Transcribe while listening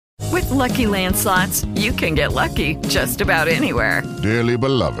Lucky Land Slots, you can get lucky just about anywhere. Dearly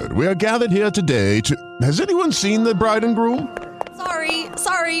beloved, we are gathered here today to... Has anyone seen the bride and groom?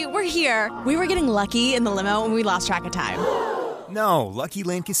 Sorry, we're here. We were getting lucky in the limo and we lost track of time. No, Lucky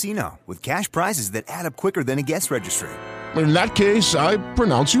Land Casino, with cash prizes that add up quicker than a guest registry. In that case, I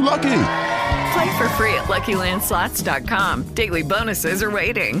pronounce you lucky. Play for free at LuckyLandSlots.com. Daily bonuses are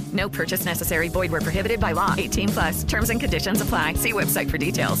waiting. No purchase necessary. Void where prohibited by law. 18+. Terms and conditions apply. See website for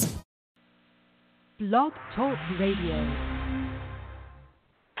details. Blog Talk Radio.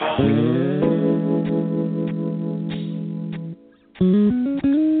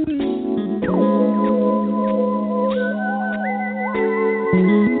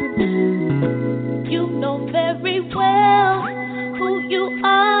 You know very well who you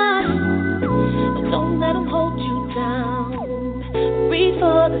are. Don't let them hold you down. Reach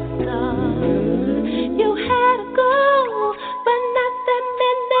for the stars. You had a goal, but not that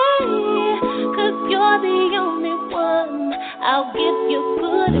many. 'Cause you're the only one. I'll give you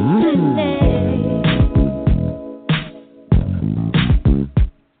good and plenty.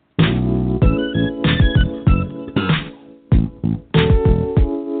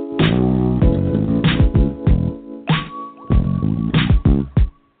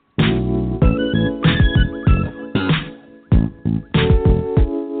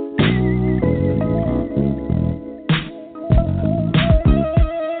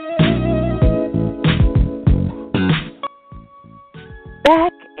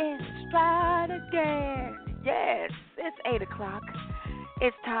 Back in stride again. Yes, it's 8 o'clock.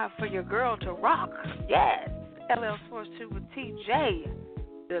 It's time for your girl to rock. Yes, LL Sports 2 with TJ,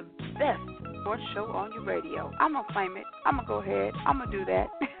 the best sports show on your radio. I'm going to claim it. I'm going to go ahead. I'm going to do that.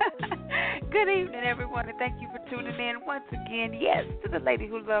 Good evening, everyone, and thank you for tuning in once again. Yes, to the lady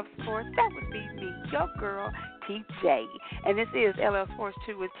who loves sports. That would be me, your girl, TJ. And this is LL Sports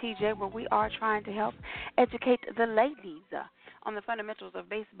 2 with TJ, where we are trying to help educate the ladies on the fundamentals of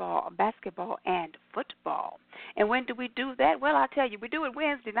baseball, basketball, and football. And when do we do that? Well, I'll tell you, we do it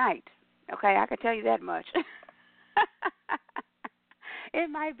Wednesday night. Okay, I can tell you that much. It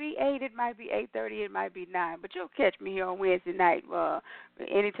might be 8, it might be 8:30, it might be 9, but you'll catch me here on Wednesday night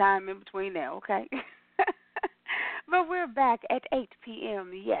anytime in between there, okay? But we're back at 8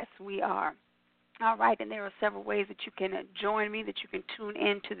 p.m. Yes, we are. All right, and there are several ways that you can join me, that you can tune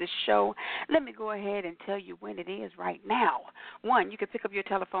into the show. Let me go ahead and tell you when it is right now. One, you can pick up your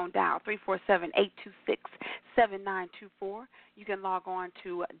telephone dial, 347-826-7924. You can log on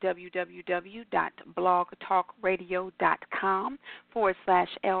to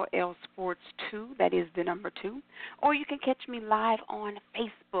www.blogtalkradio.com/LL Sports 2. That is the number 2. Or you can catch me live on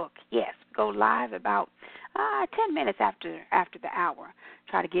Facebook. Yes, go live about 10 minutes after the hour.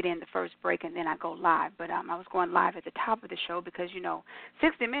 Try to get in the first break, and then I go live. But I was going live at the top of the show because,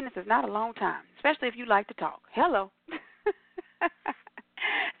 60 minutes is not a long time, especially if you like to talk. Hello.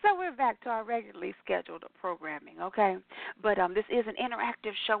 So we're back to our regularly scheduled programming, okay? But this is an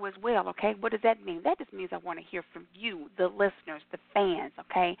interactive show as well, okay? What does that mean? That just means I want to hear from you, the listeners, the fans,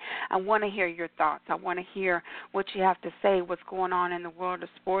 okay? I want to hear your thoughts. I want to hear what you have to say, what's going on in the world of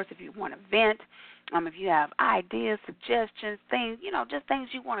sports, if you want to vent. If you have ideas, suggestions, things, just things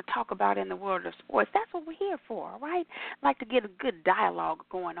you want to talk about in the world of sports, that's what we're here for, all right? I like to get a good dialogue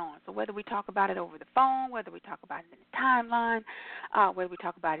going on. So whether we talk about it over the phone, whether we talk about it in the timeline, whether we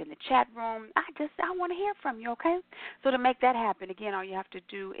talk about it in the chat room, I want to hear from you, okay? So to make that happen, again, all you have to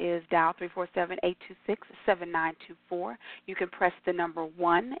do is dial 347-826-7924. You can press the number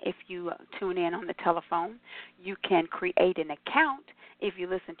 1 if you tune in on the telephone. You can create an account if you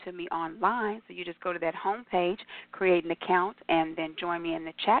listen to me online. So you just go to that home page, create an account, and then join me in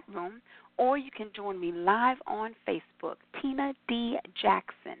the chat room. Or you can join me live on Facebook, Tina D.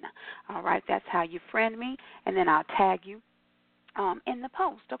 Jackson. All right, that's how you friend me, and then I'll tag you in the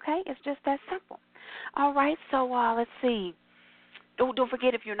post, okay? It's just that simple. All right, so let's see. Don't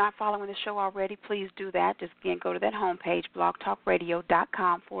forget, if you're not following the show already, please do that. Just, again, go to that homepage,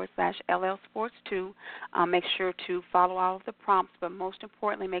 blogtalkradio.com/LL Sports 2. Make sure to follow all of the prompts, but most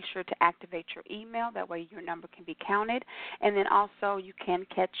importantly, make sure to activate your email. That way your number can be counted. And then also you can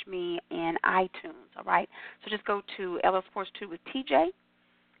catch me in iTunes, all right? So just go to LL Sports 2 with TJ,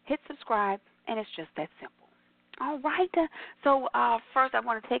 hit subscribe, and it's just that simple. All right. So first I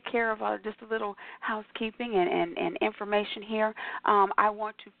want to take care of just a little housekeeping and information here. I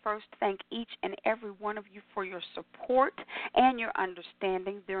want to first thank each and every one of you for your support and your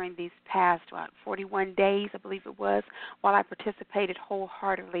understanding during these past 41 days, I believe it was, while I participated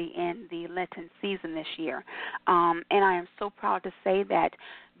wholeheartedly in the Lenten season this year. And I am so proud to say that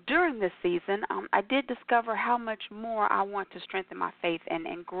during this season, I did discover how much more I want to strengthen my faith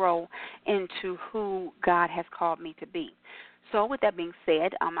and grow into who God has called me to be. So with that being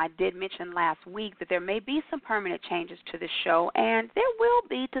said, I did mention last week that there may be some permanent changes to the show, and there will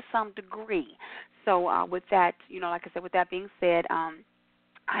be to some degree. So with that, like I said, with that being said,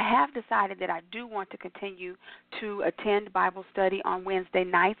 I have decided that I do want to continue to attend Bible study on Wednesday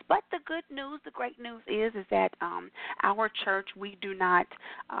nights, but the good news, the great news is that our church, we do not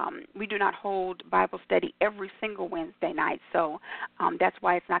hold Bible study every single Wednesday night, so that's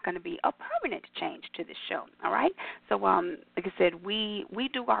why it's not going to be a permanent change to the show, all right? So like I said, we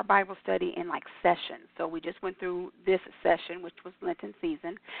do our Bible study in like sessions, so we just went through this session, which was Lenten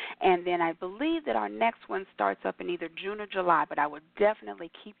season, and then I believe that our next one starts up in either June or July, but I would definitely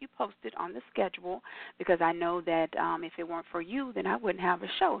keep you posted on the schedule because I know that if it weren't for you, then I wouldn't have a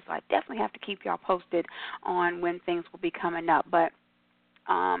show. So I definitely have to keep y'all posted on when things will be coming up. But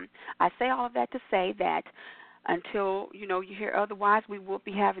I say all of that to say that until, you hear otherwise, we will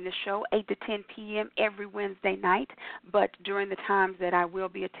be having the show 8 to 10 p.m. every Wednesday night. But during the times that I will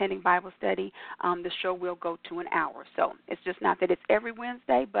be attending Bible study, the show will go to an hour. So it's just not that it's every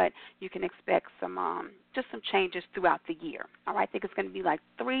Wednesday, but you can expect just some changes throughout the year. All right, I think it's going to be like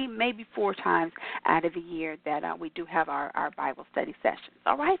 3, maybe 4 times out of the year that we do have our Bible study sessions.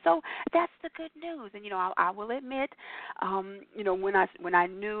 All right, so that's the good news. And I will admit, when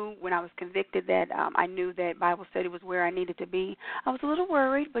I was convicted that I knew that Bible study was where I needed to be, I was a little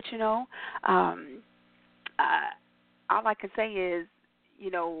worried. But all I can say is,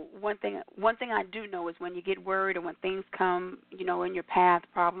 one thing I do know is when you get worried or when things come, in your path,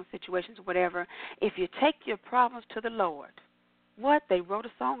 problems, situations, whatever, if you take your problems to the Lord, they wrote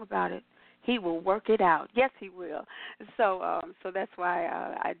a song about it. He will work it out. Yes, He will. So that's why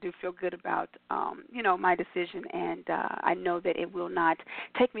I do feel good about, my decision, and I know that it will not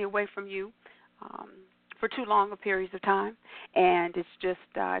take me away from you for too long a periods of time, and it's just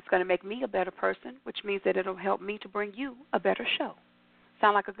it's going to make me a better person, which means that it'll help me to bring you a better show.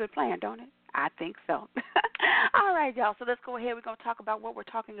 Sound like a good plan, don't it? I think so. All right, y'all, so let's go ahead. We're going to talk about what we're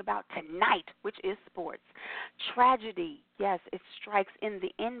talking about tonight, which is sports. Tragedy, yes, it strikes in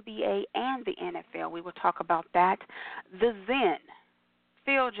the NBA and the NFL. We will talk about that. The Zen,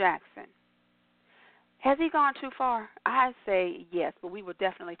 Phil Jackson. Has he gone too far? I say yes, but we will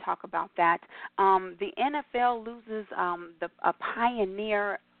definitely talk about that. The NFL loses a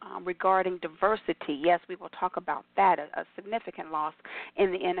pioneer regarding diversity. Yes, we will talk about that, a significant loss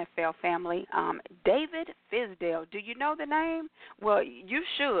in the NFL family. David Fisdale, do you know the name? Well, you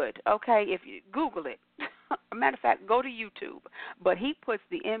should, okay, if you Google it. A matter of fact, go to YouTube. But he puts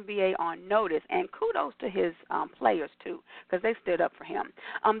the NBA on notice, and kudos to his players, too, because they stood up for him.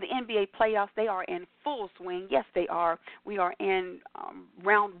 The NBA playoffs, they are in full swing. Yes, they are. We are in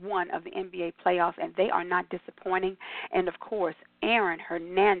round 1 of the NBA playoffs, and they are not disappointing. And, of course, Aaron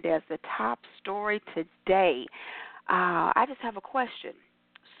Hernandez, the top story today. I just have a question.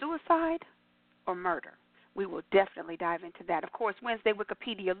 Suicide or murder? We will definitely dive into that. Of course, Wednesday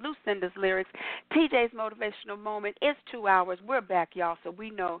Wikipedia, Lucinda's lyrics, TJ's Motivational Moment. It's 2 hours. We're back, y'all, so we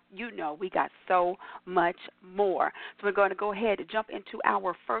know, we got so much more. So we're going to go ahead and jump into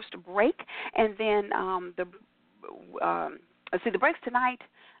our first break, and then the breaks tonight,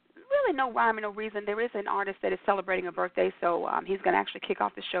 really no rhyme and no reason. There is an artist that is celebrating a birthday, so he's going to actually kick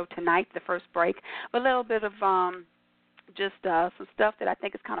off the show tonight, the first break. But a little bit of just some stuff that I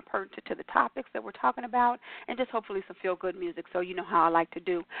think is kind of pertinent to the topics that we're talking about, and just hopefully some feel-good music, so you know how I like to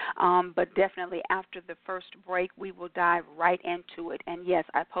do. But definitely after the first break, we will dive right into it. And, yes,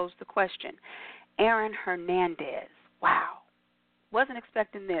 I posed the question. Aaron Hernandez, wow, wasn't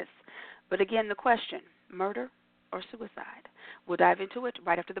expecting this. But, again, the question, murder or suicide? We'll dive into it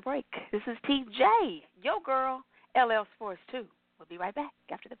right after the break. This is TJ, yo girl, LL Sports 2. We'll be right back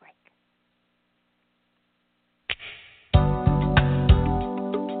after the break.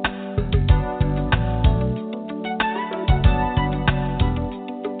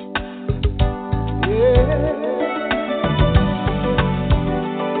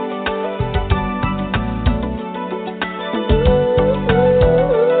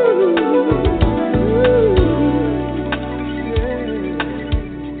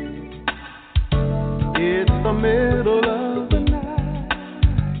 It's the middle of the night.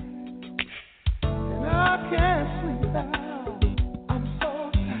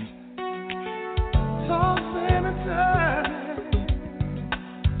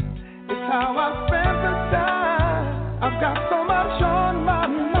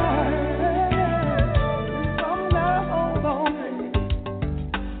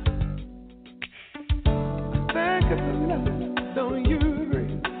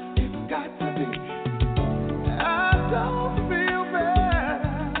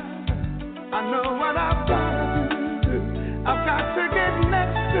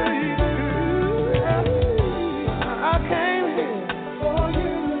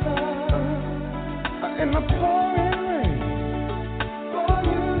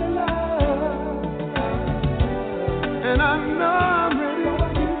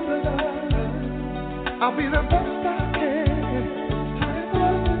 I'll be the best I can.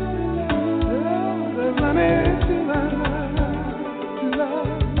 Honey, it's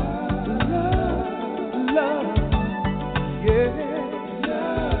love, yeah.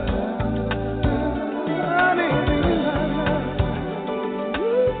 Honey,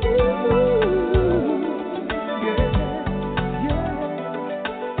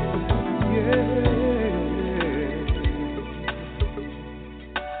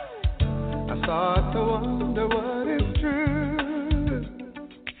 I start to wonder what is true,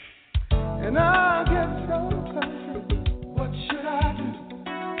 and I get so confused. What should I do?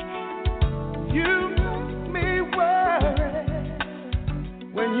 You make me worry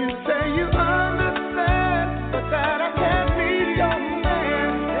when you say you understand, but that I can't be your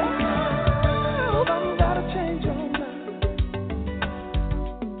man. Oh, I'm gotta change your mind.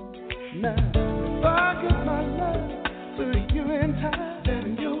 Now, if I give my love to you in time,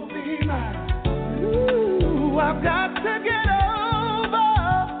 then you'll be mine. Ooh, I've got to get over.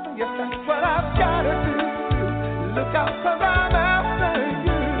 Yes, that's what I've got to do. Look out, 'cause I'm after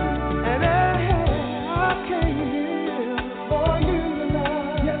you. And I came here for you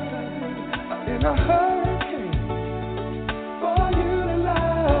tonight. Yes, I do. In a hurricane for you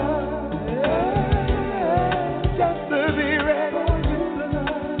tonight. Yeah, just to be ready for you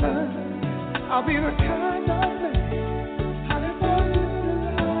tonight. I'll be the kind of man, honey, for you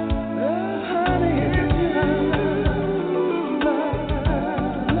tonight. Honey, it's you.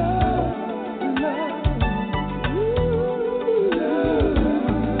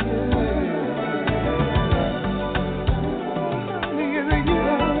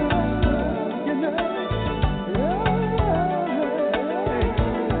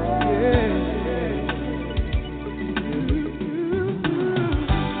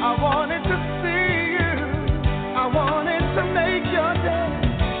 I wanted to see you. I wanted to make your day.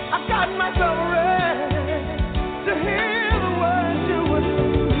 I got myself ready to hear the words you would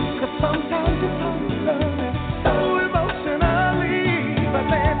say. 'Cause sometimes you talk so emotionally, but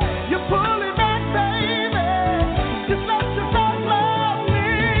then you pull it back, baby. Just let yourself love me.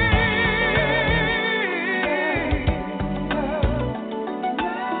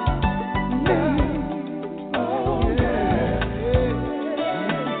 Oh, yeah.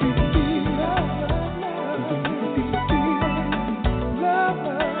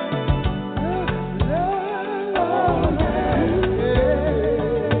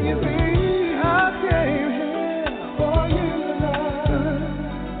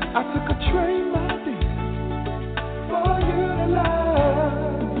 I took a train, my dear, for you to love.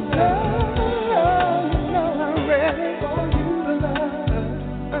 You know I'm ready for you to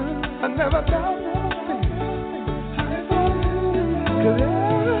love. I never doubt nothing, honey, for you to love. 'Cause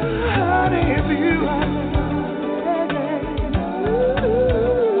honey, it's you I love.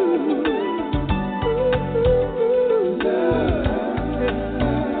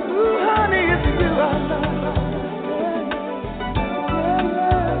 Honey, it's you I love.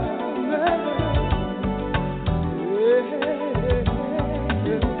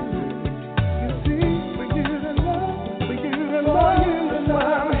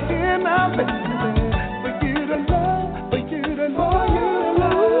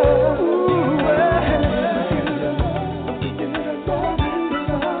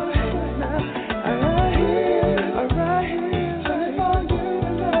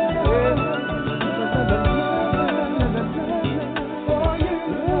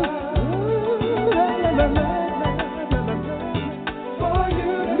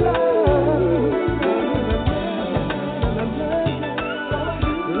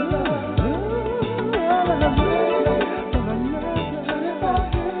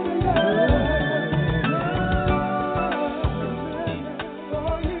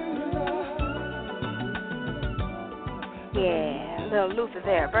 Luther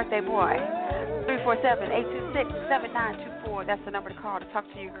there, birthday boy. 347-826-7924. That's the number to call to talk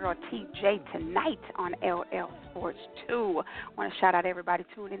to your girl TJ tonight on LL Sports 2. I want to shout out everybody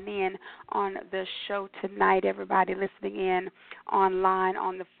tuning in on the show tonight, everybody listening in online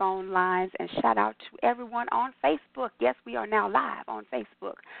on the phone lines, and shout out to everyone on Facebook. Yes, we are now live on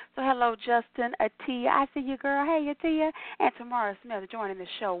Facebook. So hello, Justin, Atia. I see you, girl. Hey, Atia. And Tamara Smith joining the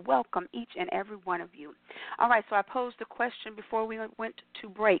show. Welcome, each and every one of you. All right, so I posed a question before we went to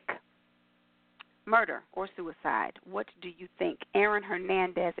break. Murder or suicide? What do you think? Aaron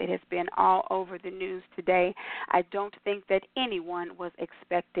Hernandez, it has been all over the news today. I don't think that anyone was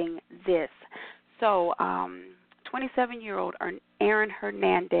expecting this. So 27-year-old Aaron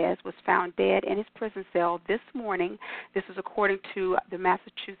Hernandez was found dead in his prison cell this morning. This is according to the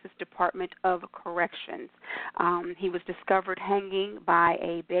Massachusetts Department of Corrections. He was discovered hanging by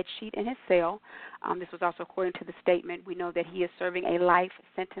a bedsheet in his cell. This was also according to the statement. We know that he is serving a life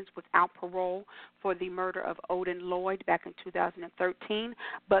sentence without parole for the murder of Odin Lloyd back in 2013.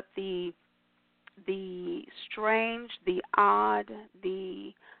 But the strange, the odd,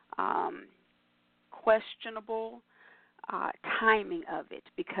 the questionable timing of it,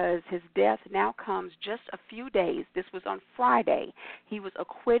 because his death now comes just a few days. This was on Friday. He was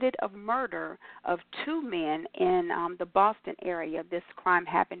acquitted of murder of two men in the Boston area. This crime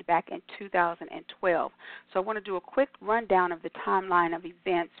happened back in 2012. So I want to do a quick rundown of the timeline of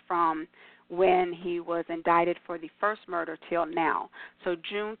events from when he was indicted for the first murder till now. So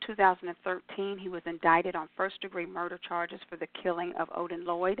June 2013, he was indicted on first-degree murder charges for the killing of Odin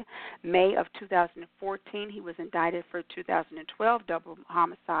Lloyd. May of 2014, he was indicted for 2012 double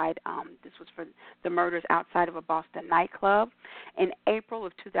homicide. This was for the murders outside of a Boston nightclub. In April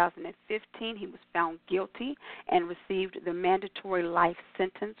of 2015, he was found guilty and received the mandatory life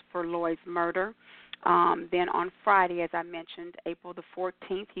sentence for Lloyd's murder. Then on Friday, as I mentioned, April the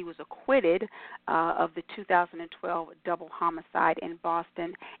 14th, he was acquitted of the 2012 double homicide in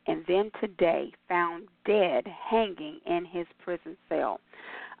Boston, and then today found dead, hanging in his prison cell.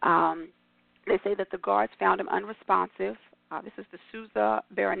 They say that the guards found him unresponsive. This is the Sousa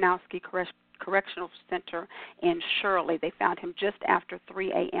Baranowski Correctional Center in Shirley. They found him just after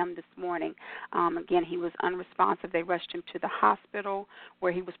 3 a.m. this morning. Again, he was unresponsive. They rushed him to the hospital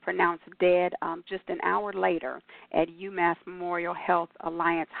where he was pronounced dead just an hour later at UMass Memorial Health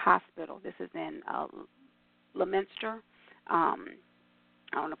Alliance Hospital. This is in Leominster. I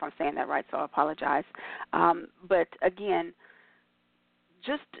don't know if I'm saying that right, so I apologize. But again,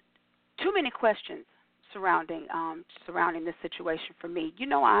 just too many questions surrounding this situation for me. You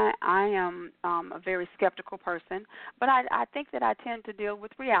know, I am a very skeptical person, but I think that I tend to deal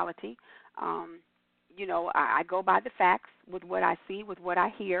with reality. You know, I go by the facts with what I see, with what I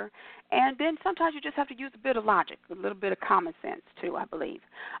hear, and then sometimes you just have to use a bit of logic, a little bit of common sense too, I believe.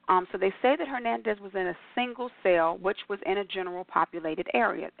 So they say that Hernandez was in a single cell, which was in a general populated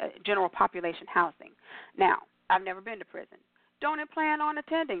area, general population housing. Now, I've never been to prison. Don't plan on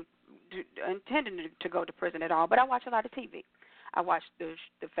intending to go to prison at all, but I watch a lot of TV. I watch the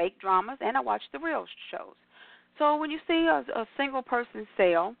fake dramas, and I watch the real shows. So when you see a single person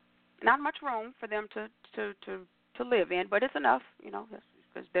cell, not much room for them to live in, but it's enough, you know,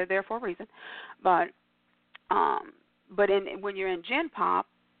 because they're there for a reason. But when you're in Gen Pop,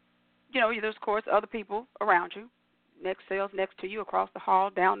 you know, there's of course other people around you, next cells next to you, across the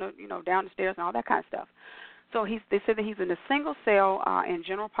hall, down the stairs, and all that kind of stuff. So they said that he's in a single cell in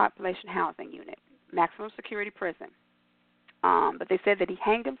general population housing unit, maximum security prison. But they said that he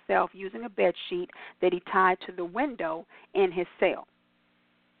hanged himself using a bed sheet that he tied to the window in his cell.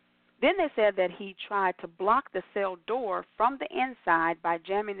 Then they said that he tried to block the cell door from the inside by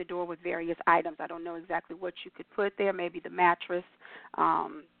jamming the door with various items. I don't know exactly what you could put there, maybe the mattress.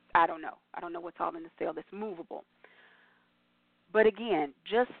 I don't know. I don't know what's all in the cell that's movable. But again,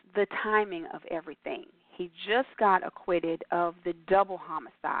 just the timing of everything. He just got acquitted of the double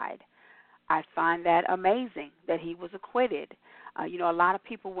homicide. I find that amazing that he was acquitted. You know, a lot of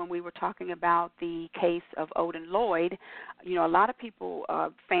people, when we were talking about the case of Odin Lloyd, you know, a lot of people,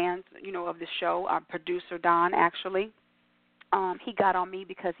 fans, you know, of the show, our producer Don actually, he got on me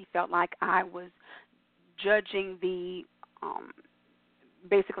because he felt like I was judging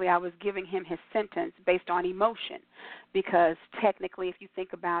basically I was giving him his sentence based on emotion, because technically, if you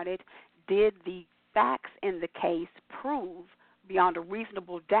think about it, did the facts in the case prove beyond a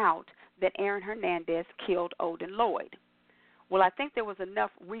reasonable doubt that Aaron Hernandez killed Odin Lloyd? Well, I think there was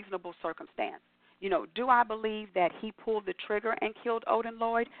enough reasonable circumstance. You know, do I believe that he pulled the trigger and killed Odin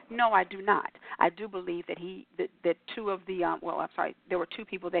Lloyd? No, I do not. I do believe that that two of the there were two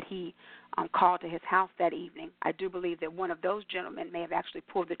people that he called to his house that evening. I do believe that one of those gentlemen may have actually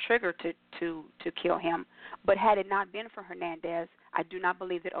pulled the trigger to kill him. But had it not been for Hernandez, I do not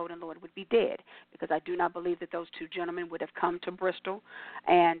believe that Odin Lloyd would be dead, because I do not believe that those two gentlemen would have come to Bristol,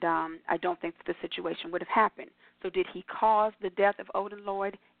 and I don't think that the situation would have happened. So did he cause the death of Odin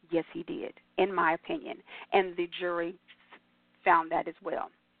Lloyd? Yes, he did, in my opinion. And the jury found that as well,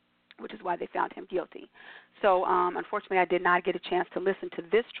 which is why they found him guilty. So unfortunately, I did not get a chance to listen to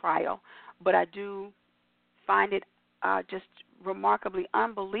this trial, but I do find it just remarkably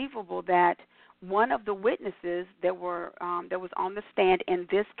unbelievable that one of the witnesses that was on the stand in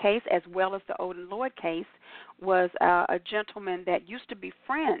this case, as well as the Odin Lloyd case, was a gentleman that used to be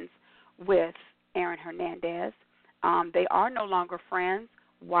friends with Aaron Hernandez. They are no longer friends.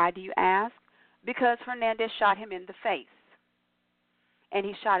 Why do you ask? Because Hernandez shot him in the face. And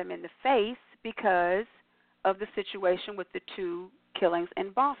he shot him in the face because of the situation with the 2 killings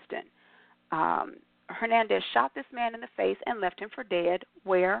in Boston. Hernandez shot this man in the face and left him for dead.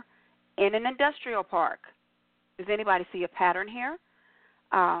 Where? In an industrial park. Does anybody see a pattern here?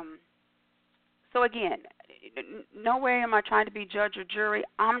 So again, no way am I trying to be judge or jury.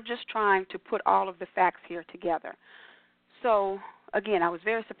 I'm just trying to put all of the facts here together. So again, I was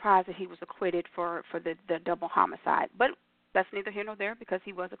very surprised that he was acquitted for the double homicide. But that's neither here nor there because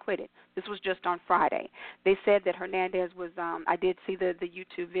he was acquitted. This was just on Friday. They said that Hernandez was, I did see the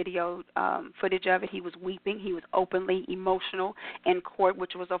YouTube video footage of it. He was weeping. He was openly emotional in court,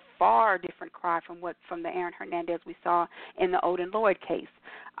 which was a far different cry from the Aaron Hernandez we saw in the Odin Lloyd case.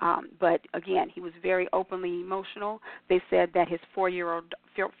 But again, he was very openly emotional. They said that his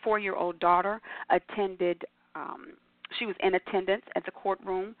 4-year-old daughter attended. She was in attendance at the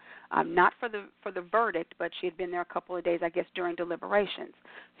courtroom, not for the verdict, but she had been there a couple of days, I guess, during deliberations.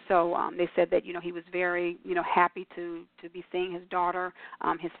 So they said that he was very happy to be seeing his daughter.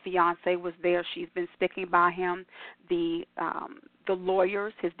 His fiance was there; she's been sticking by him. The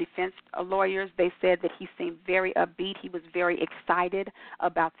lawyers, his defense lawyers, they said that he seemed very upbeat. He was very excited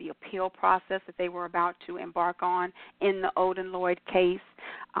about the appeal process that they were about to embark on in the Odin Lloyd case.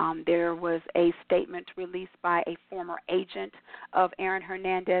 There was a statement released by a former agent of Aaron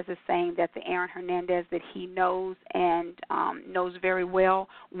Hernandez saying that the Aaron Hernandez that he knows and knows very well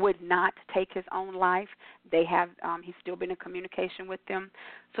would not take his own life. They have he's still been in communication with them.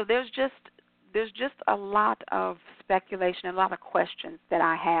 So there's just a lot of speculation, a lot of questions that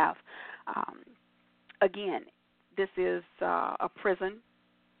I have. Again, this is a prison,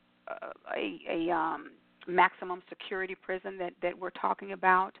 a maximum security prison that we're talking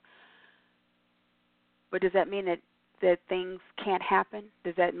about. But does that mean that things can't happen?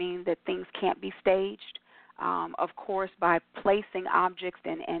 Does that mean that things can't be staged? Of course, by placing objects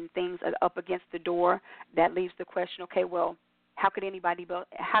and things up against the door, that leaves the question, okay, well, how could anybody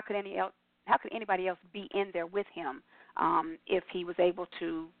else be in there with him if he was able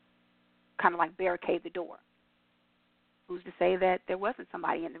to kind of like barricade the door? Who's to say that there wasn't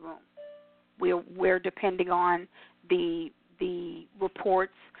somebody in the room? We're depending on the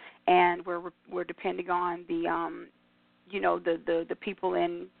reports, and we're depending on the people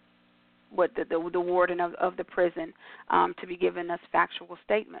in the warden of the prison to be giving us factual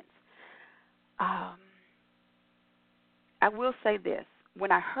statements. I will say this.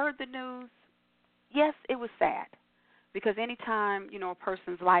 When I heard the news, yes, it was sad, because anytime, a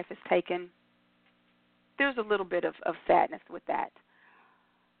person's life is taken, there's a little bit of sadness with that.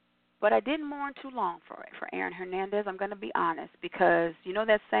 But I didn't mourn too long for Aaron Hernandez. I'm going to be honest, because you know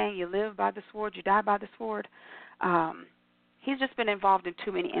that saying, you live by the sword, you die by the sword. He's just been involved in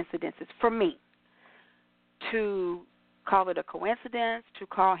too many incidences for me to call it a coincidence, to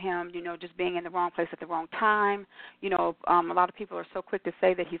call him, just being in the wrong place at the wrong time. A lot of people are so quick to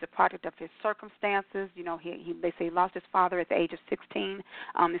say that he's a product of his circumstances. They say he lost his father at the age of 16.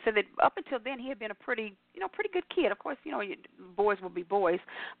 They said that up until then he had been a pretty good kid. Of course, boys will be boys,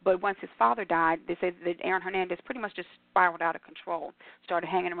 but once his father died, they said that Aaron Hernandez pretty much just spiraled out of control, started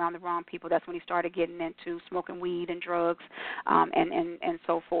hanging around the wrong people. That's when he started getting into smoking weed and drugs and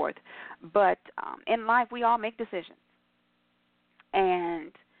so forth. But in life, we all make decisions.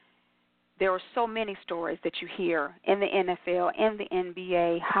 And there are so many stories that you hear in the NFL, in the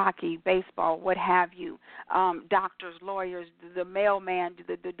NBA, hockey, baseball, what have you, doctors, lawyers, the mailman,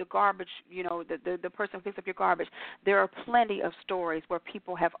 the garbage, the person who picks up your garbage. There are plenty of stories where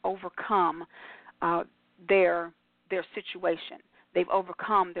people have overcome their situation. They've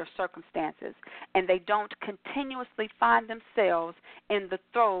overcome their circumstances, and they don't continuously find themselves in the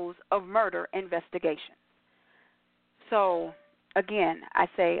throes of murder investigations. So, again, I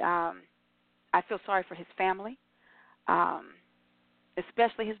say I feel sorry for his family,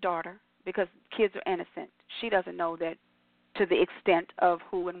 especially his daughter, because kids are innocent. She doesn't know that to the extent of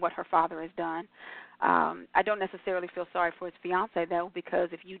who and what her father has done. I don't necessarily feel sorry for his fiance, though, because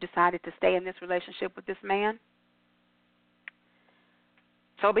if you decided to stay in this relationship with this man,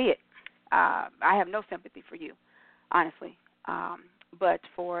 so be it. I have no sympathy for you, honestly. But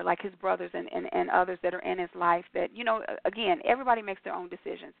for like his brothers and others that are in his life that, again, everybody makes their own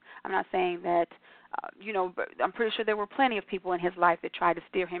decisions. I'm not saying that, but I'm pretty sure there were plenty of people in his life that tried to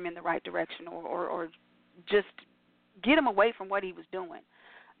steer him in the right direction or just get him away from what he was doing.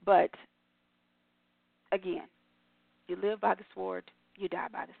 But, again, you live by the sword, You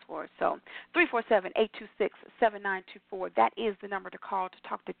died by the sword. So 347-826-7924. That is the number to call to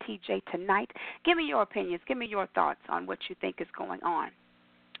talk to TJ tonight. Give me your opinions. Give me your thoughts on what you think is going on,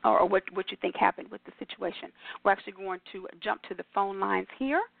 or what you think happened with the situation. We're actually going to jump to the phone lines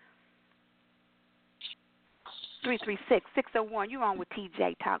here. 336-601. You're on with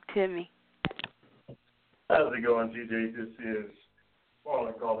TJ. Talk to me. How's it going, TJ? This is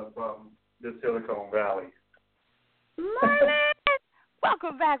Marlon calling from the Silicon Valley. Marlon!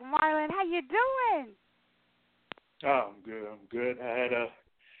 Welcome back, Marlon. How you doing? Oh, I'm good. I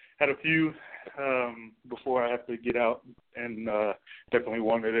had a few before I have to get out, and definitely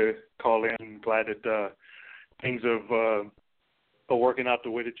wanted to call in. Glad that things are working out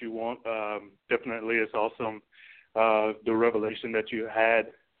the way that you want. Definitely, it's awesome. The revelation that you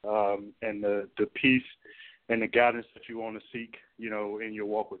had, and the peace and the guidance that you want to seek, in your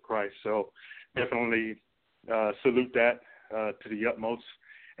walk with Christ. So definitely salute that to the utmost.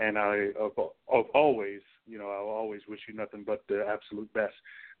 And I'll always wish you nothing but the absolute best,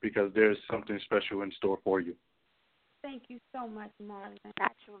 because there's something special in store for you. Thank you so much, Marlon. I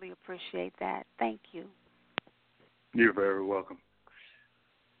truly appreciate that. Thank you. You're very welcome.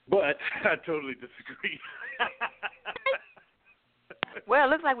 But I totally disagree. Well, it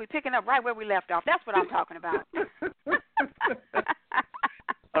looks like we're picking up right where we left off. That's what I'm talking about.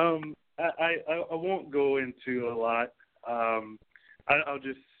 I won't go into a lot. I'll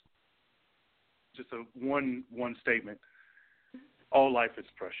just one statement. All life is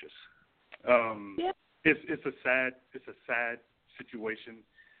precious. Yep. It's a sad situation.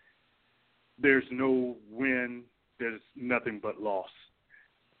 There's no win. There's nothing but loss.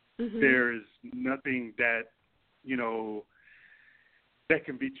 Mm-hmm. There's nothing that that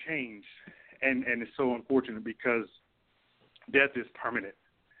can be changed, and it's so unfortunate because death is permanent,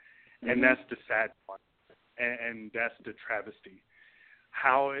 mm-hmm. and that's the sad part, and that's the travesty.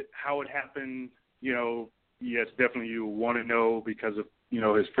 How it happened, yes, definitely you want to know, because of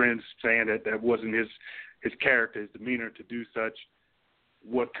his friends saying that wasn't his character, his demeanor to do such.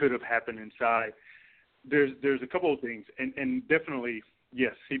 What could have happened inside? There's a couple of things, and definitely.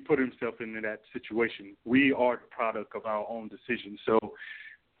 Yes, he put himself into that situation. We are the product of our own decisions. So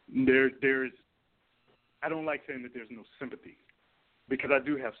there's I don't like saying that there's no sympathy, because I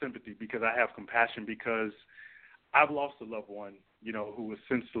do have sympathy, because I have compassion, because I've lost a loved one, who was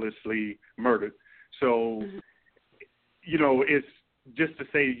senselessly murdered. So, mm-hmm. It's just to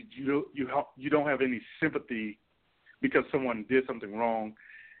say you don't have any sympathy because someone did something wrong.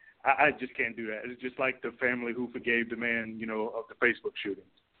 I just can't do that. It's just like the family who forgave the man, of the Facebook shooting.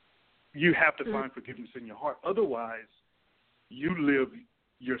 You have to find forgiveness in your heart. Otherwise, you live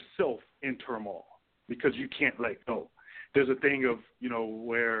yourself in turmoil because you can't let go. There's a thing of,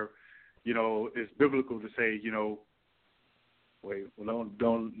 where, it's biblical to say,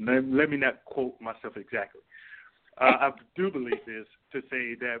 let me not quote myself exactly. I do believe this to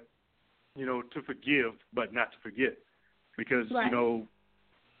say that, to forgive but not to forget, because, right.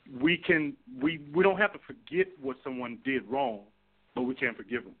 We don't have to forget what someone did wrong, but we can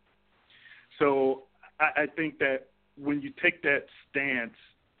forgive them. So I think that when you take that stance,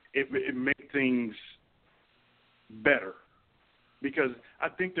 it makes things better, because I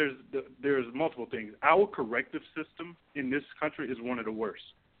think there's multiple things. Our corrective system in this country is one of the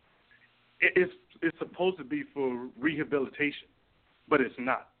worst. It's supposed to be for rehabilitation, but it's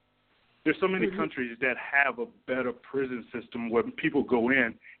not. There's so many mm-hmm. countries that have a better prison system where people go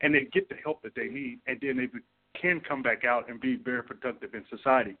in and they get the help that they need, and then they can come back out and be very productive in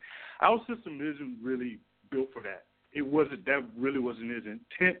society. Our system isn't really built for that. That really wasn't his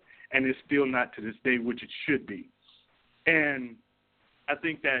intent, and it's still not to this day, which it should be. And I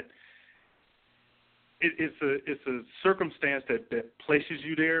think that it's a circumstance that places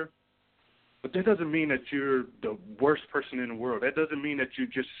you there. But that doesn't mean that you're the worst person in the world. That doesn't mean that you're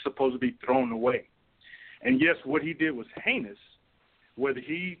just supposed to be thrown away. And, yes, what he did was heinous. Whether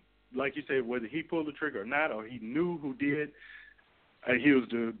he, like you said, whether he pulled the trigger or not, or he knew who did, he was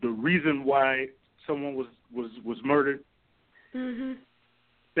the reason why someone was murdered. Mm-hmm.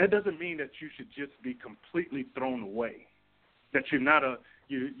 That doesn't mean that you should just be completely thrown away, that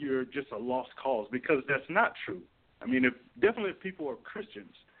you're just a lost cause, because that's not true. I mean, if people are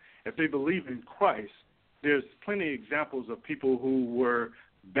Christians, if they believe in Christ, there's plenty of examples of people who were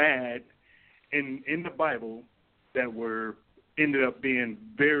bad in the Bible that ended up being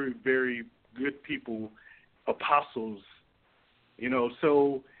very, very good people, apostles.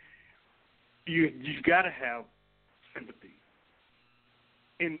 So you got to have sympathy.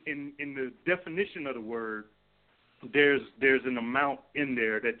 In the definition of the word, there's an amount in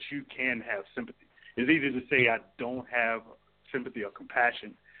there that you can have sympathy. It's easy to say I don't have sympathy or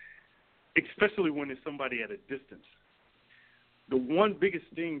compassion, especially when it's somebody at a distance. The one biggest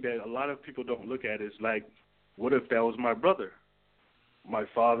thing that a lot of people don't look at is like, what if that was my brother, my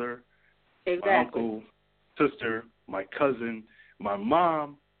father, my uncle, sister, my cousin, my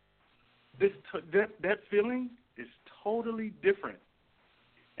mom? That feeling is totally different.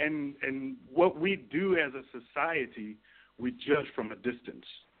 And what we do as a society, we judge from a distance.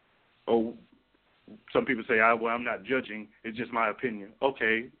 Oh, some people say, well, I'm not judging. It's just my opinion.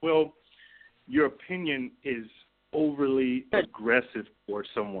 Okay, well, your opinion is overly aggressive towards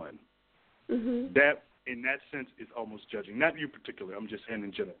someone. Mm-hmm. That, in that sense, is almost judging. Not you particular. I'm just saying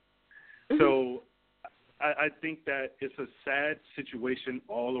in general. Mm-hmm. So I think that it's a sad situation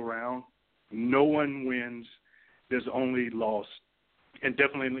all around. No one wins. There's only loss. And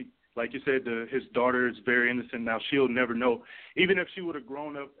definitely, like you said, his daughter is very innocent now. She'll never know. Even if she would have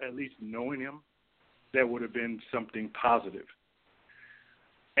grown up at least knowing him, that would have been something positive.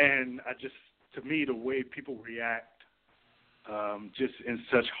 And to me, the way people react just in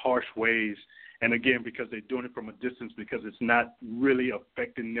such harsh ways, and again, because they're doing it from a distance, because it's not really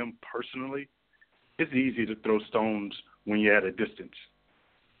affecting them personally, it's easy to throw stones when you're at a distance.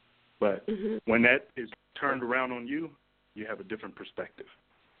 But when that is turned around on you, you have a different perspective.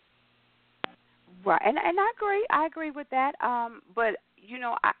 Right, and I agree. I agree with that. But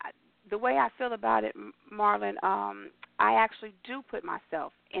the way I feel about it, Marlon, I actually do put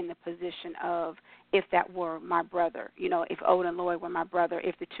myself in the position of if that were my brother. If Odin Lloyd were my brother,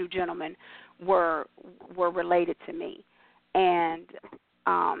 if the two gentlemen were related to me, and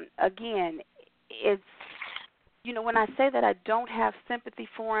again, it's when I say that I don't have sympathy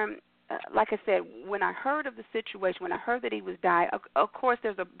for him. Like I said, when I heard of the situation, when I heard that he was dying, of course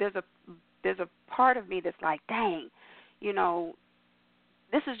there's a part of me that's like, dang,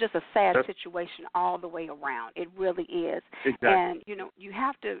 this is just a sad situation all the way around. It really is. Exactly. And you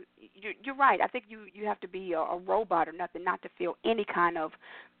have to. You're right. I think you have to be a robot or nothing not to feel any kind of,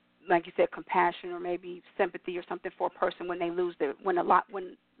 like you said, compassion or maybe sympathy or something for a person when they lose when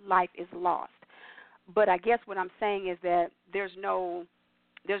life is lost. But I guess what I'm saying is that there's no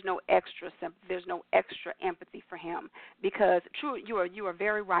extra sympathy, there's no extra empathy for him, because true, you are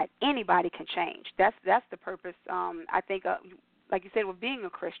very right. Anybody can change. That's the purpose. I think, like you said, with being a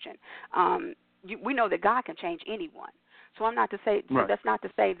Christian, we know that God can change anyone. So I'm not to say that's not to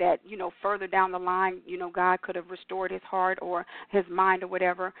say that further down the line God could have restored his heart or his mind or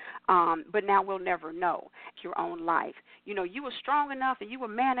whatever. But now we'll never know your own life. You were strong enough and you were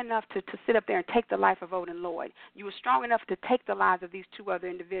man enough to sit up there and take the life of Odin Lloyd. You were strong enough to take the lives of these two other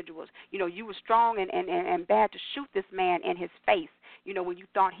individuals. You were strong and bad to shoot this man in his face. When you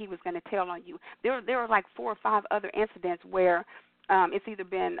thought he was going to tell on you. There are like 4 or 5 other incidents where it's either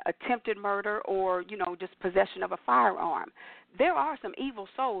been attempted murder or, just possession of a firearm. There are some evil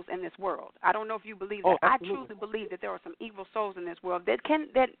souls in this world. I don't know if you believe that. I truly believe that there are some evil souls in this world that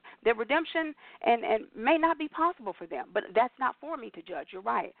their redemption and may not be possible for them. But that's not for me to judge. You're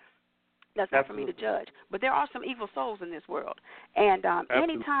right. That's not for me to judge. But there are some evil souls in this world. And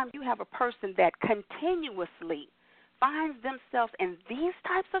anytime you have a person that continuously finds themselves in these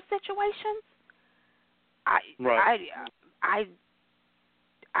types of situations, I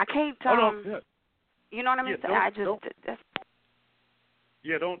can't. You know what I mean?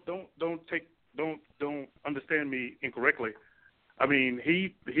 Don't understand me incorrectly. I mean,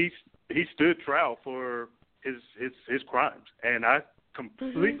 he stood trial for his crimes, and I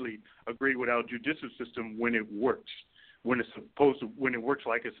completely agree with our judicial system when it works, when it works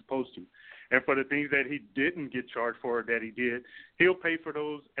like it's supposed to. And for the things that he didn't get charged for, that he did, he'll pay for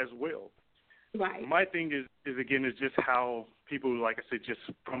those as well. Right. My thing is just how people, like I said, just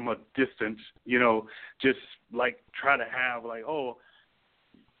from a distance, just like try to have like,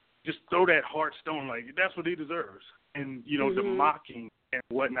 just throw that hard stone, like that's what he deserves. And, the mocking and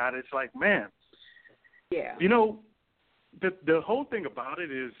whatnot, it's like, man, yeah. The whole thing about it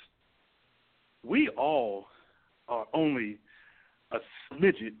is we all are only a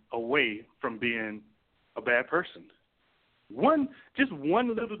smidget away from being a bad person. One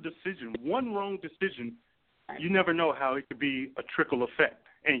little decision, one wrong decision, you never know how it could be a trickle effect,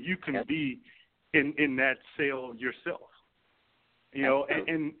 and you can be in that cell yourself.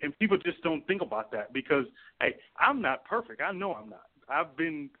 And people just don't think about that because, hey, I'm not perfect. I know I'm not. I've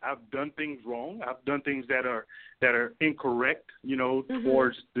done things wrong. I've done things that are incorrect,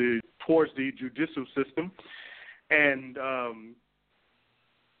 towards the judicial system, and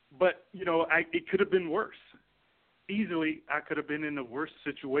but it could have been worse. Easily, I could have been in a worse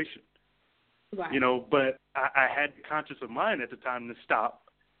situation. Right. But I had the conscience of mind at the time to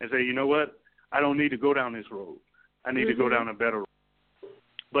stop and say, you know what, I don't need to go down this road. I need to go down a better road.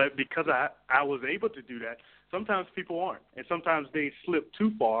 But because I was able to do that, sometimes people aren't. And sometimes they slip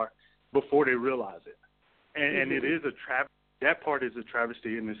too far before they realize it. And it is a travesty. That part is a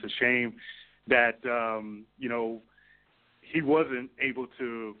travesty, and it's a shame that, he wasn't able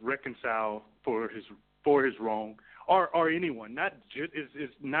to reconcile for his wrong, or anyone.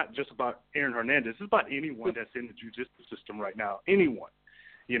 It's not just about Aaron Hernandez. It's about anyone that's in the judicial system right now. Anyone,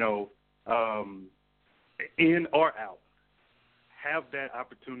 in or out, have that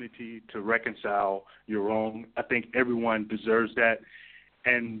opportunity to reconcile your wrong. I think everyone deserves that,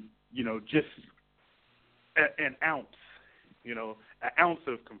 and just an ounce, an ounce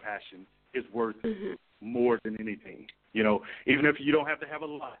of compassion is worth more than anything. Even if you don't have to have a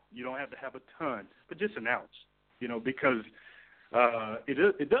lot, you don't have to have a ton, but just an ounce, because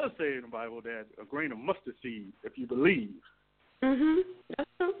it does say in the Bible that a grain of mustard seed, if you believe, the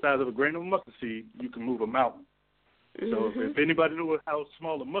size of a grain of mustard seed, you can move a mountain. So if anybody knows how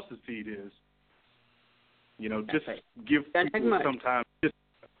small a mustard seed is, just give people some time,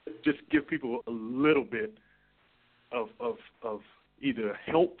 just give people a little bit of either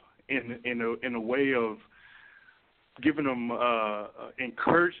help in a way of giving them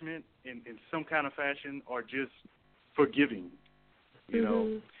encouragement in some kind of fashion, or just forgiving,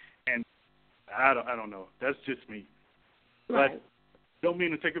 And I don't know. That's just me. Right. But don't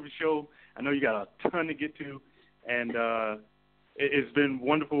mean to take up the show. I know you got a ton to get to, and it's been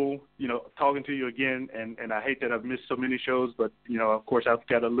wonderful, talking to you again. And I hate that I've missed so many shows, but of course I've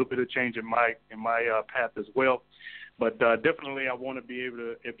got a little bit of change in my path as well. But definitely, I want to be able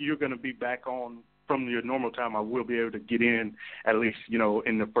to. If you're going to be back on from your normal time, I will be able to get in at least,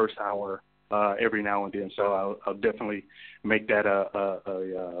 in the first hour every now and then. So I'll definitely make that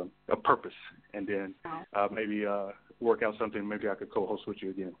a purpose, and then maybe work out something. Maybe I could co-host with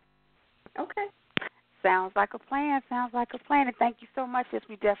you again. Okay. Sounds like a plan. And thank you so much. Yes,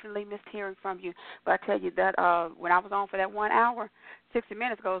 we definitely missed hearing from you. But I tell you that when I was on for that 1 hour, 60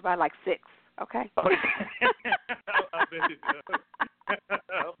 minutes goes by like 6. Okay. Oh, I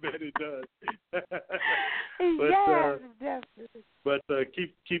bet it does. But, yes, definitely. But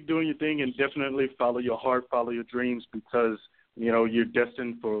keep doing your thing, and definitely follow your heart, follow your dreams, because you're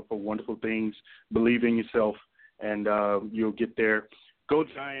destined for wonderful things. Believe in yourself, and you'll get there. Go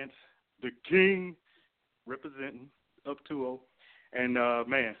Giants! The King representing up 2-0, and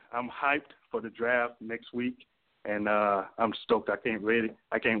man, I'm hyped for the draft next week. And I'm stoked. I can't wait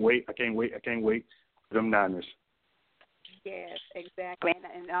for them Niners. Yes, exactly.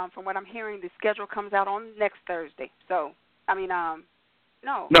 And from what I'm hearing, the schedule comes out on next Thursday. So, tomorrow.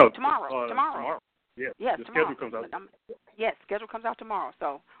 Tomorrow. Yeah, the schedule comes out. Yes, schedule comes out tomorrow.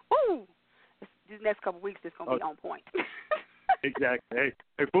 So, these next couple of weeks, it's going to be on point. Exactly.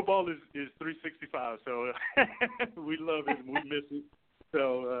 Hey, football is 365, so we love it and we miss it.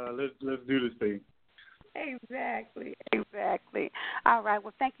 So let's do this thing. Exactly. All right.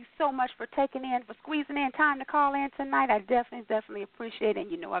 Well, thank you so much for squeezing in time to call in tonight. I definitely appreciate it.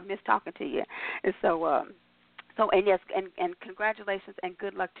 And I've missed talking to you. And so yes, and congratulations and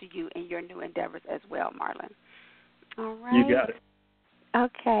good luck to you in your new endeavors as well, Marlon. All right. You got it.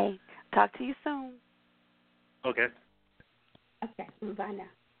 Okay. Talk to you soon. Okay. Okay. Bye now.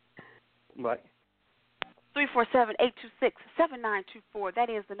 Bye. 347-826-7924. That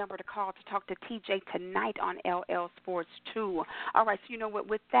is the number to call to talk to TJ tonight on LL Sports 2. All right, so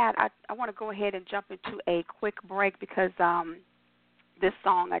with that, I want to go ahead and jump into a quick break because this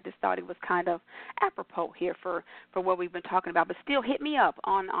song, I just thought it was kind of apropos here for what we've been talking about. But still, hit me up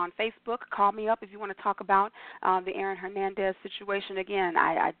on Facebook. Call me up if you want to talk about the Aaron Hernandez situation. Again,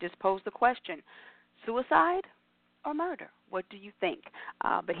 I just posed the question, suicide or murder? What do you think?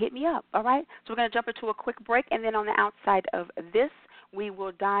 But hit me up, all right? So we're going to jump into a quick break, and then on the outside of this, we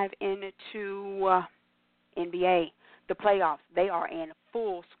will dive into NBA, the playoffs. They are in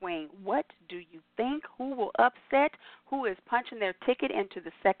full swing. What do you think? Who will upset? Who is punching their ticket into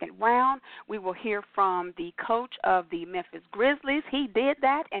the second round? We will hear from the coach of the Memphis Grizzlies. He did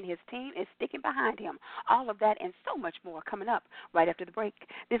that, and his team is sticking behind him. All of that and so much more coming up right after the break.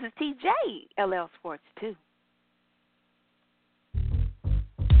 This is TJ, LL Sports 2.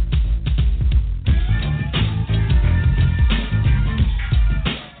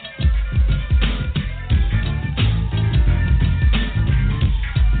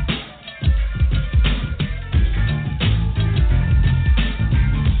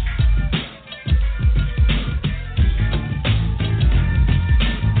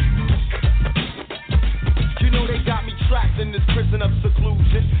 In this prison of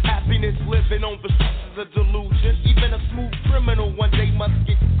seclusion, happiness living on the streets is a delusion. Even a smooth criminal one day must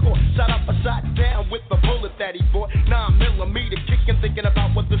get caught. Shot up or shot down with the bullet that he bought.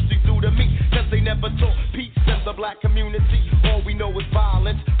 community. All we know is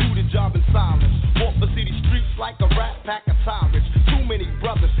violence, do the job in silence. Walk the city streets like a rat pack of tyrants. Too many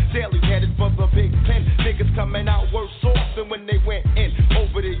brothers, daily headed for the big pen. Niggas coming out worse off than when they went in.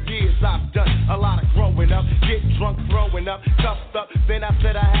 Over the years I've done a lot of growing up. Get drunk, throwing up, cuffed up. Then I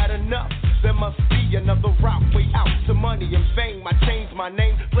said I had enough. There must be another route, way out to money and fame. I changed my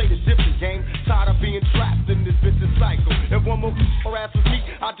name, played a different game. Tired of being trapped in this vicious cycle. If one more harasses me,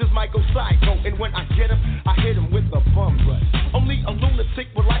 I just might go psycho. And when I get him, I hit him with a bum rush. Only a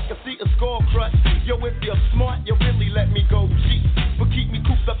lunatic would like to see a skull crush. Yo, if you're smart, you really let me go cheap. But keep me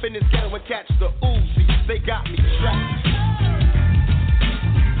cooped up in this ghetto and catch the Uzi. They got me trapped.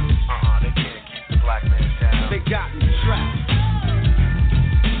 They can't keep the black man down. They got me trapped.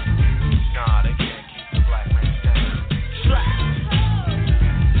 Nah, they can't keep the black man down. Trapped.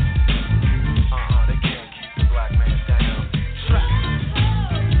 They can't keep the black man down. Trapped.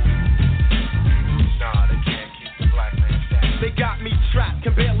 Nah, they can't keep the black man down. They got me trapped,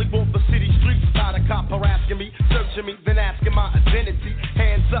 can barely walk the city streets without a cop harassing me, searching me, then asking my identity.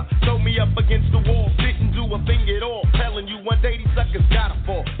 Hands up, throw me up against the wall, didn't do a thing at all. Telling you one day these suckers gotta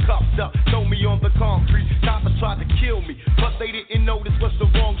fall. Cuffed up, throw me on the concrete. Coppers tried to kill me, but they didn't know this was the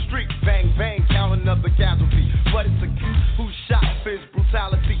wrong street. Bang, bang, count another casualty. But it's a kid who shot for his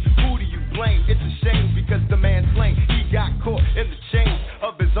brutality. Who do you blame? It's a shame because the man's lame. He got caught in the chains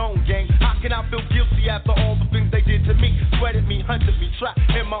of his own gang. How can I feel guilty after all the things they did to me? Sweated me, hunted me, trapped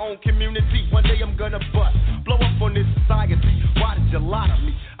in my own community. One day I'm gonna bust, blow up on this society. Why did you lie to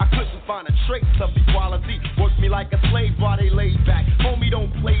me? I couldn't find a trace of equality. Worked me like a slave while they laid back. Homie,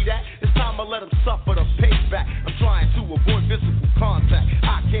 don't play that. It's time to let them suffer the payback. I'm trying to avoid physical contact.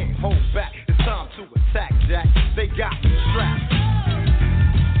 I can't hold back. It's time to attack, Jack. They got me trapped.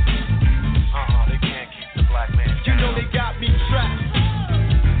 They can't keep the black man down. You know they got me trapped.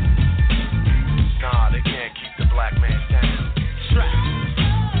 Nah, they can't keep the black man down. Trapped.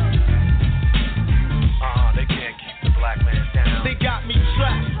 They can't keep the black man down. They got me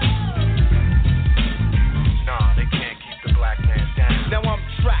trapped. Nah, they can't keep the black man down. Now I'm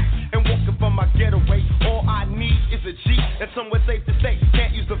trapped and walking from my getaway. All I need is a G and somewhere safe to stay.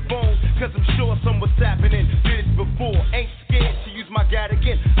 Can't use the phone, cause I'm sure someone's tapping in. Did it before, ain't scared to use my gat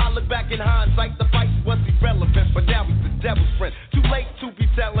again. I look back in hindsight, the fight was irrelevant, but now he's the devil's friend. Too late to be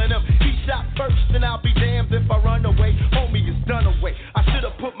telling him he shot first, and I'll be damned if I run away. Homie is done away. I should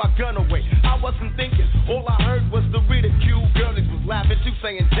have put my gun away. I wasn't thinking, all I heard was the ridicule. Girlies was laughing too,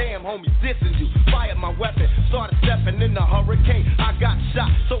 saying, damn, homie, dissing you. Fired my weapon, started stepping in the hurricane. I got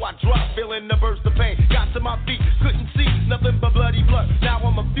shot, so I dropped, feeling the burst of pain. Got to my feet, couldn't see nothing but bloody blood. Now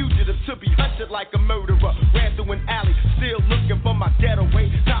I'm a fugitive to be hunted like a murderer. Ran through an alley, still looking for my getaway.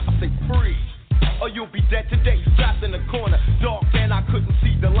 Time I say freeze, or you'll be dead today. Trapped in the corner, dark and I couldn't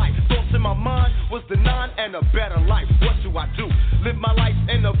see the light. Thoughts in my mind was the nine and a better life. What do I do? Live my life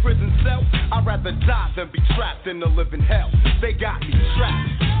in a prison cell? I'd rather die than be trapped in a living hell. They got me trapped.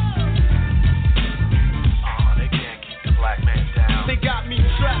 They can't keep the black man down. They got me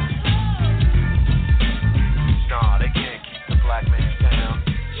trapped. Nah, they can't keep the black man down.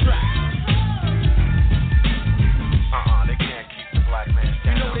 Trapped. They can't keep the black man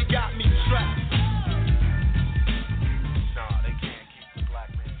down. You know they got me trapped. Nah, they can't keep the black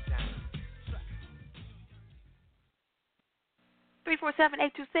man down.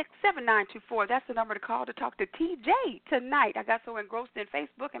 347-826-7924. That's the number to call to talk to TJ tonight. I got so engrossed in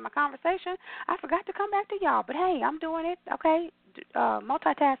Facebook and my conversation, I forgot to come back to y'all. But, hey, I'm doing it, okay?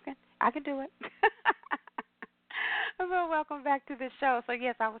 Multitasking. I can do it. Well, welcome back to the show. So,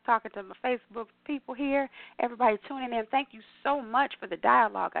 yes, I was talking to my Facebook people here. Everybody tuning in. Thank you so much for the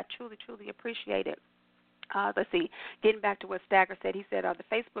dialogue. I truly, truly appreciate it. Let's see. Getting back to what Stagger said, he said the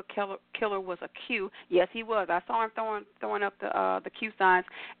Facebook killer was a Q. Yes, he was. I saw him throwing up the Q signs,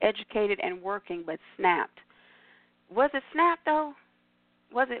 educated and working, but snapped. Was it snapped, though?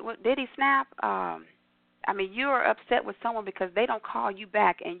 Did he snap? I mean, you're upset with someone because they don't call you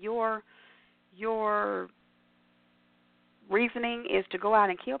back, and your reasoning is to go out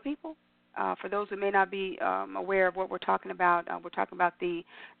and kill people? For those who may not be aware of what we're talking about, we're talking about the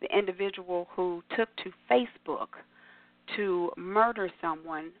individual who took to Facebook to murder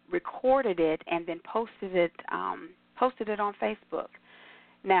someone, recorded it, and then posted it on Facebook.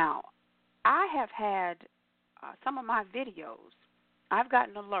 Now, I have had some of my videos. I've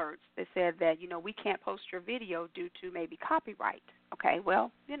gotten alerts that said that we can't post your video due to maybe copyright. Okay,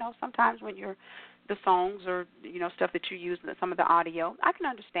 well, sometimes when the songs or stuff that you use, some of the audio, I can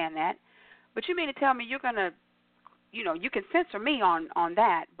understand that. But you mean to tell me you're going to, you can censor me on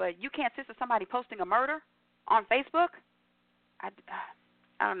that, but you can't censor somebody posting a murder on Facebook? I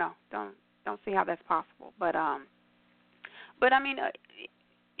don't know. Don't see how that's possible. But But I mean,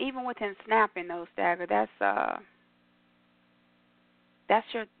 even with him snapping those Stagger,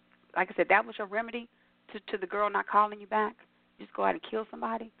 that's your, like I said, that was your remedy to the girl not calling you back. Just go out and kill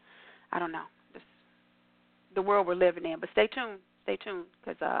somebody. I don't know. Just the world we're living in. But stay tuned,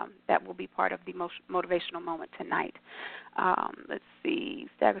 because that will be part of the motivational moment tonight. Let's see.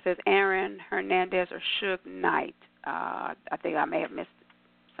 Stagger says Aaron Hernandez or Suge Knight. I think I may have missed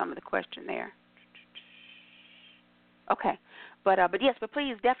some of the question there. Okay. But yes, but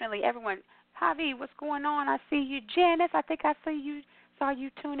please, definitely, everyone. Javi, what's going on? I see you. Janice, I think I saw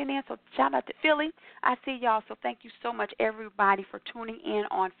you tuning in. So shout out to Philly. I see y'all. So thank you so much, everybody, for tuning in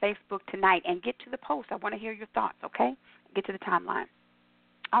on Facebook tonight. And get to the post. I want to hear your thoughts, okay? Get to the timeline.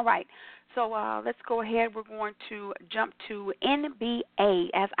 All right. So let's go ahead. We're going to jump to NBA.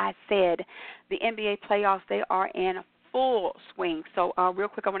 As I said, the NBA playoffs, they are in full swing. So real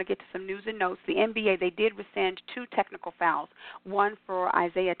quick, I want to get to some news and notes. The NBA, they did rescind 2 technical fouls, one for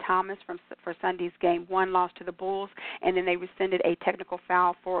Isaiah Thomas for Sunday's game 1 loss to the Bulls, and then they rescinded a technical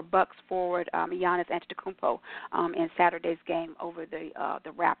foul for Bucks forward Giannis Antetokounmpo in Saturday's game over the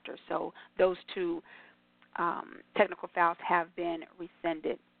Raptors. So those 2 technical fouls have been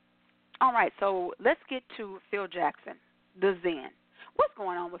rescinded. All right, so let's get to Phil Jackson, the Zen. What's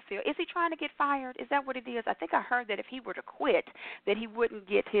going on with Phil? Is he trying to get fired? Is that what it is? I think I heard that if he were to quit, that he wouldn't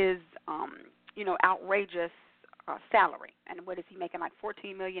get his, outrageous salary. And what is he making, like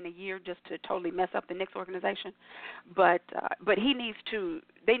 $14 million a year just to totally mess up the Knicks organization? But he needs to.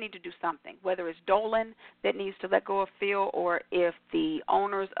 They need to do something. Whether it's Dolan that needs to let go of Phil, or if the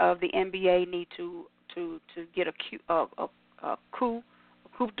owners of the NBA need to get a coup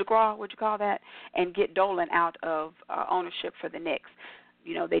de grace, what you call that, and get Dolan out of ownership for the Knicks.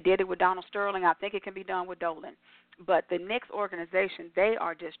 You know, they did it with Donald Sterling. I think it can be done with Dolan. But the Knicks organization, they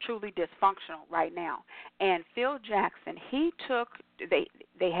are just truly dysfunctional right now. And Phil Jackson, they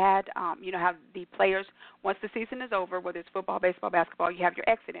had, how the players, once the season is over, whether it's football, baseball, basketball, you have your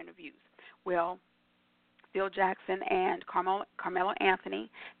exit interviews. Well, Phil Jackson and Carmelo Anthony,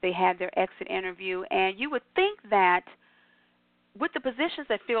 they had their exit interview. And you would think that with the positions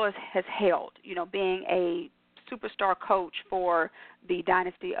that Phil has held, being a superstar coach for the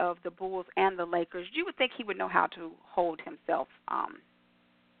dynasty of the Bulls and the Lakers, you would think he would know how to hold himself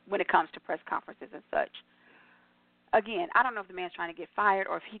when it comes to press conferences and such. Again, I don't know if the man's trying to get fired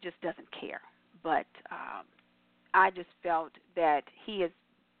or if he just doesn't care, but I just felt that he has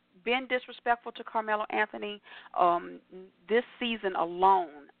been disrespectful to Carmelo Anthony this season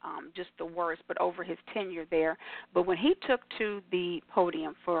alone, just the worst, but over his tenure there. But when he took to the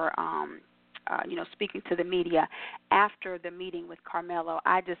podium for, speaking to the media after the meeting with Carmelo,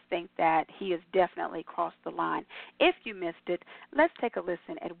 I just think that he has definitely crossed the line. If you missed it, let's take a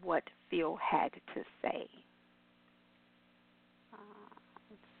listen at what Phil had to say.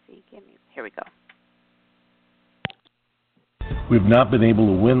 Let's see. Here we go. We've not been able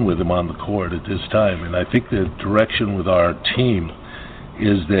to win with him on the court at this time, and I think the direction with our team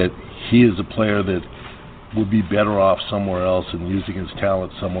is that he is a player that would be better off somewhere else and using his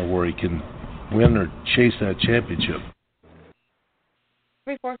talent somewhere where he can win or chase that championship.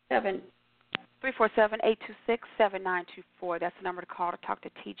 347-826-7924. That's the number to call to talk to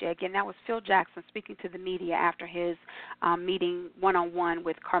TJ. Again, that was Phil Jackson speaking to the media after his meeting one-on-one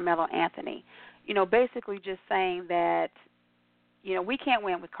with Carmelo Anthony. Basically just saying that, we can't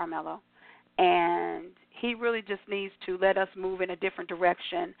win with Carmelo, and he really just needs to let us move in a different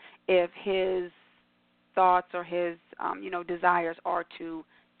direction if his thoughts or his, desires are to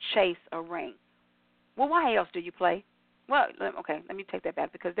chase a ring. Well, why else do you play? Well, okay, let me take that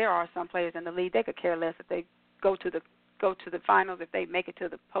back, because there are some players in the league, they could care less if they go to the finals, if they make it to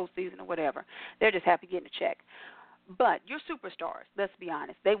the postseason or whatever. They're just happy getting a check. But your superstars, let's be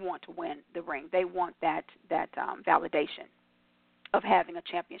honest, they want to win the ring. They want that validation of having a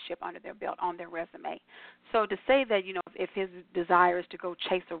championship under their belt, on their resume. So to say that, if his desire is to go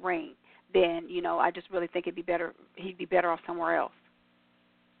chase a ring, then, I just really think he'd be better off somewhere else.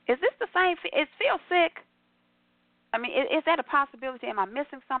 Is this the same? Is Phil sick? I mean, is that a possibility? Am I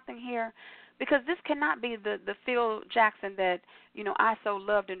missing something here? Because this cannot be the Phil Jackson that, I so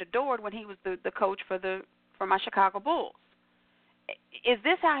loved and adored when he was the coach for my Chicago Bulls. Is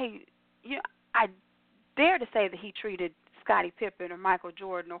this how he, I dare to say that he treated Scottie Pippen or Michael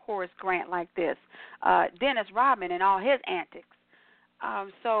Jordan or Horace Grant like this, Dennis Rodman and all his antics.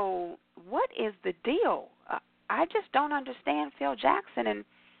 So what is the deal? I just don't understand Phil Jackson and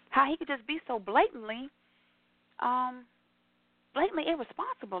how he could just be so blatantly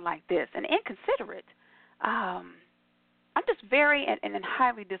irresponsible like this and inconsiderate. I'm just very and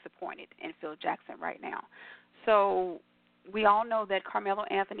highly disappointed in Phil Jackson right now. So we all know that Carmelo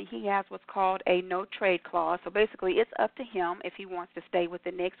Anthony, he has what's called a no-trade clause. So basically it's up to him if he wants to stay with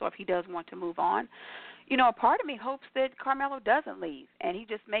the Knicks or if he does want to move on. You know, a part of me hopes that Carmelo doesn't leave and he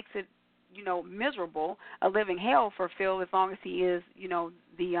just makes it, you know, miserable, a living hell for Phil as long as he is, you know,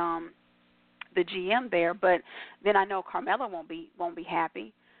 the GM there. But then I know Carmelo won't be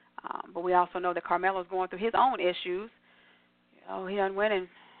happy. But we also know that Carmelo's going through his own issues. You know, he done went and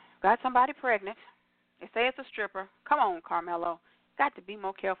got somebody pregnant. They say it's a stripper. Come on, Carmelo. Got to be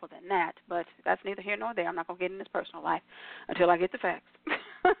more careful than that. But that's neither here nor there. I'm not going to get in his personal life until I get the facts.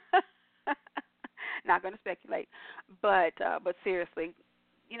 Not going to speculate. But seriously,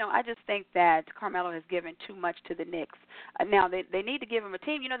 you know, I just think that Carmelo has given too much to the Knicks. Now, they need to give him a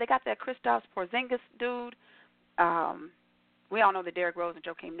team. You know, they got that Kristaps Porzingis dude. We all know that Derrick Rose and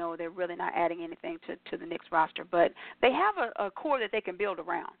Joakim Noah, they're really not adding anything to the Knicks roster. But they have a core that they can build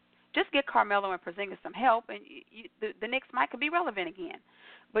around. Just get Carmelo and Porzingis some help, and the Knicks might could be relevant again.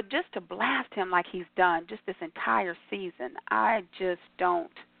 But just to blast him like he's done just this entire season, I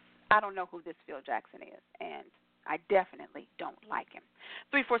don't know who this Phil Jackson is, and I definitely don't like him.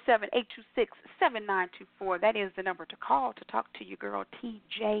 347-826-7924. That is the number to call to talk to your girl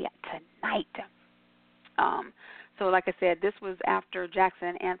TJ tonight. So like I said, this was after Jackson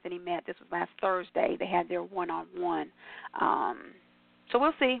and Anthony met. This was last Thursday. They had their one-on-one. So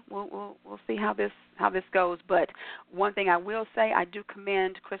we'll see. We'll see how this goes. But one thing I will say, I do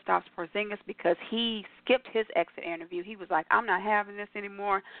commend Kristaps Porzingis because he skipped his exit interview. He was like, I'm not having this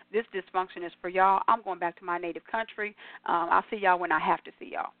anymore. This dysfunction is for y'all. I'm going back to my native country. I'll see y'all when I have to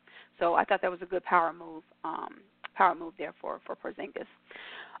see y'all. So I thought that was a good power move there for Porzingis.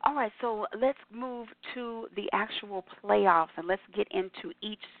 All right, so let's move to the actual playoffs, and let's get into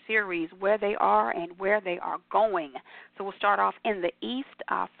each series, where they are and where they are going. So we'll start off in the East.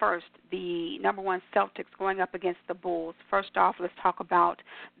 First, the number one Celtics going up against the Bulls. First off, let's talk about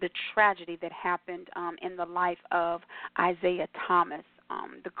the tragedy that happened in the life of Isaiah Thomas,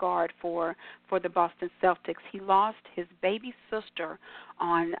 the guard for the Boston Celtics. He lost his baby sister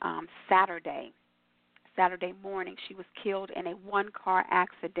on Saturday morning. She was killed in a one-car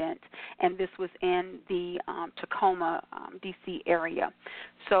accident, and this was in the Tacoma, D.C. area.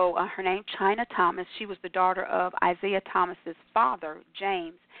 So her name, China Thomas. She was the daughter of Isaiah Thomas's father,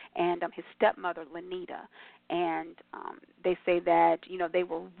 James, and his stepmother, Lenita. And they say that, you know, they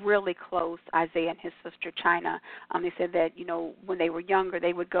were really close, Isaiah and his sister China. They said that, you know, when they were younger,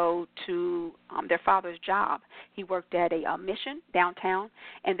 they would go to their father's job. He worked at a mission downtown,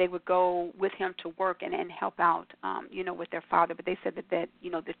 and they would go with him to work and help out, you know, with their father. But they said that, you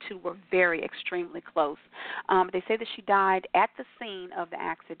know, the two were very extremely close. They say that she died at the scene of the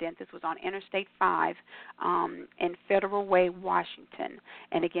accident. This was on Interstate 5 in Federal Way, Washington.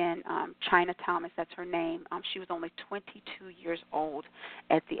 And again, China Thomas, that's her name. She was only 22 years old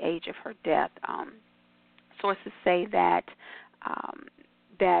at the age of her death. Sources say that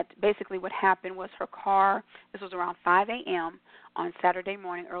basically what happened was her car, this was around 5 a.m. on Saturday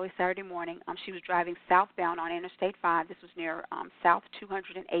morning, early Saturday morning. She was driving southbound on Interstate 5. This was near South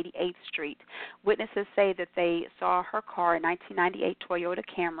 288th Street. Witnesses say that they saw her car, a 1998 Toyota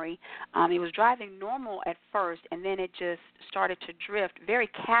Camry. It was driving normal at first, and then it just started to drift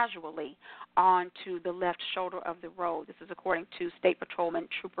very casually onto the left shoulder of the road. This is according to State Patrolman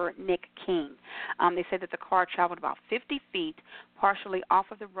Trooper Nick King. They said that the car traveled about 50 feet, partially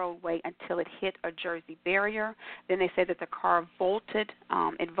off of the roadway until it hit a Jersey barrier. Then they said that the car vaulted.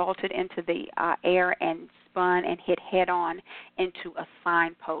 It vaulted into the air and spun and hit head-on into a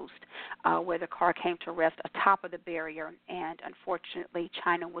signpost where the car came to rest atop of the barrier. And unfortunately,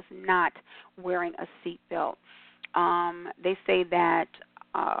 China was not wearing a seatbelt. They say that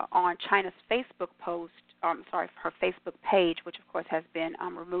on China's Facebook post, her Facebook page, which of course has been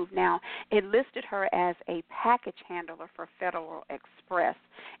removed now, it listed her as a package handler for Federal Express,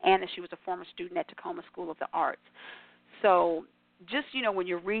 and that she was a former student at Tacoma School of the Arts. So just, you know, when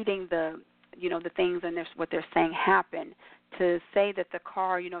you're reading the things and what they're saying happened, to say that the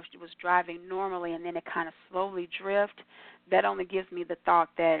car, you know, she was driving normally and then it kind of slowly drift, that only gives me the thought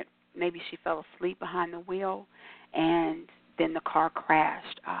that maybe she fell asleep behind the wheel and then the car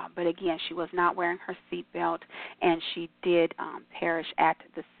crashed. But again, she was not wearing her seatbelt, and she did perish at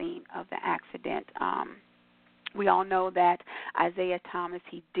the scene of the accident. We all know that Isaiah Thomas,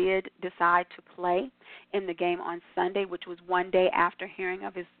 he did decide to play in the game on Sunday, which was one day after hearing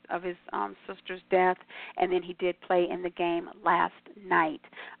of his sister's death, and then he did play in the game last night.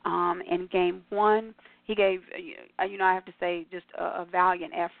 In game one, he gave, you know, I have to say, just a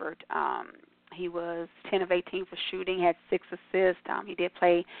valiant effort. He was 10 of 18 for shooting, had 6 assists. He did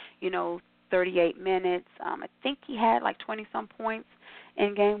play, you know, 38 minutes. I think he had like 20-some points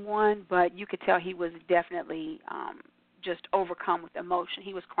in game one, but you could tell he was definitely just overcome with emotion.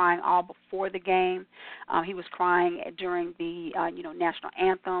 He was crying all before the game. He was crying during the national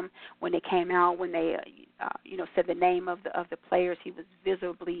anthem when they came out, when they said the name of the players. He was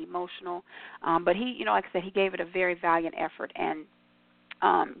visibly emotional, but he, like I said, he gave it a very valiant effort and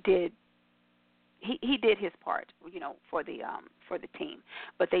did his part, for the team.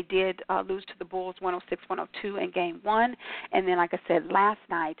 But they did lose to the Bulls 106-102 in game one, and then, like I said, last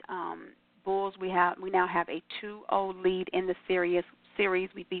night, Bulls, we now have a 2-0 lead in the series.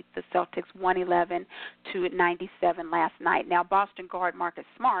 We beat the Celtics 111-97 last night. Now, Boston guard Marcus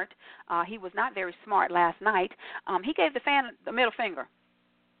Smart, he was not very smart last night. He gave the fan the middle finger.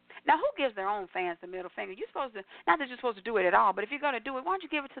 Now, who gives their own fans the middle finger? You're supposed to, not that you're supposed to do it at all, but if you're going to do it, why don't you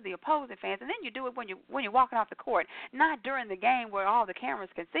give it to the opposing fans, and then you do it when you're walking off the court, not during the game where all the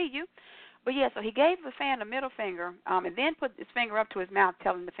cameras can see you. But, yeah, so he gave the fan the middle finger and then put his finger up to his mouth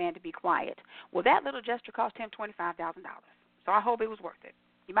telling the fan to be quiet. Well, that little gesture cost him $25,000. So I hope it was worth it.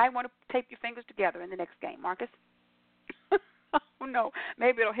 You might want to tape your fingers together in the next game, Marcus. Oh, no.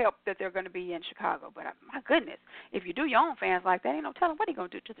 Maybe it'll help that they're going to be in Chicago. But, my goodness, if you do your own fans like that, ain't no telling what he's going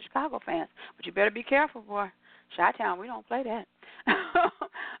to do to the Chicago fans. But you better be careful, boy. Chi-Town, we don't play that.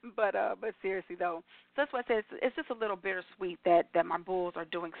 But seriously, though, so that's why I said it's just a little bittersweet that my Bulls are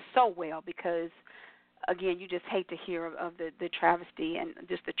doing so well because, again, you just hate to hear of the travesty and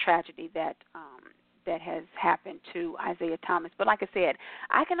just the tragedy that has happened to Isaiah Thomas. But like I said,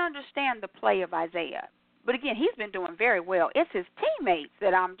 I can understand the play of Isaiah. But, again, he's been doing very well. It's his teammates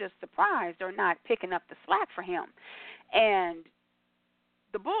that I'm just surprised are not picking up the slack for him. And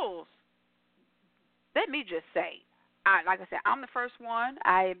the Bulls, let me just say, like I said, I'm the first one.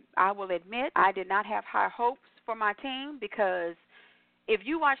 I will admit I did not have high hopes for my team because if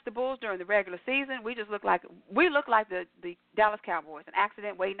you watch the Bulls during the regular season, we look like the Dallas Cowboys, an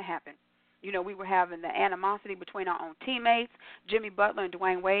accident waiting to happen. We were having the animosity between our own teammates. Jimmy Butler and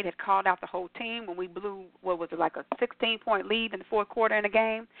Dwayne Wade had called out the whole team when we blew, like a 16-point lead in the fourth quarter in the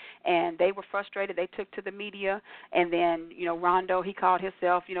game, and they were frustrated. They took to the media, and then, Rondo, he called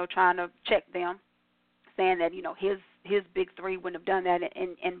himself, trying to check them, saying that, his big three wouldn't have done that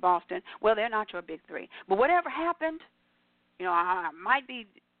in Boston. Well, they're not your big three. But whatever happened, I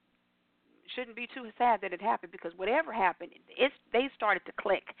shouldn't be too sad that it happened because whatever happened, they started to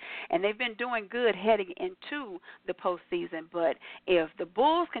click. And they've been doing good heading into the postseason. But if the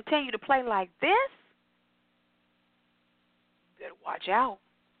Bulls continue to play like this, better watch out.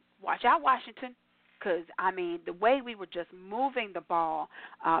 Watch out, Washington. Because, the way we were just moving the ball,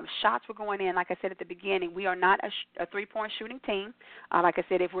 shots were going in. Like I said at the beginning, we are not a three-point shooting team. Like I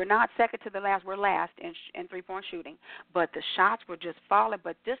said, if we're not second to the last, we're last in three-point shooting. But the shots were just falling.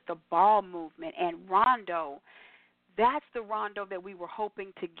 But just the ball movement and Rondo, that's the Rondo that we were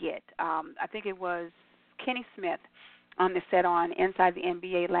hoping to get. I think it was Kenny Smith that said on Inside the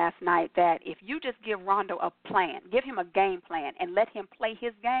NBA last night that if you just give Rondo a plan, give him a game plan, and let him play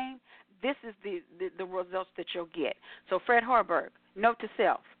his game, this is the results that you'll get. So, Fred Hoiberg, note to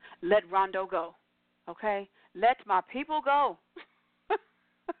self, let Rondo go, okay? Let my people go.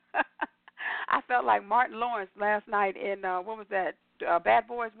 I felt like Martin Lawrence last night in, what was that, Bad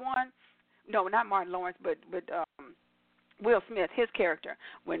Boys 1? No, not Martin Lawrence, but Will Smith, his character,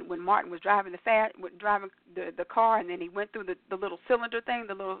 when Martin was driving the car, and then he went through the little cylinder thing,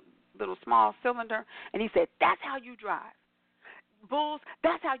 the little small cylinder, and he said, that's how you drive. Bulls,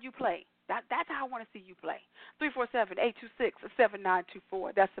 that's how you play. That's how I want to see you play.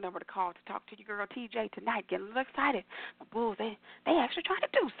 347-826-7924. That's the number to call to talk to your girl TJ tonight. Getting a little excited. The Bulls, they actually trying to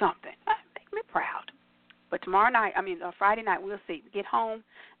do something. Make me proud. But Friday night, we'll see. Get home.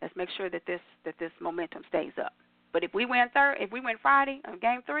 Let's make sure that this momentum stays up. But if we win Friday,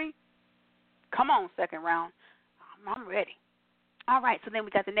 game 3, come on, second round. I'm ready. All right, so then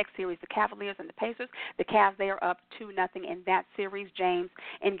we got the next series, the Cavaliers and the Pacers. The Cavs, they are up 2-0 in that series. James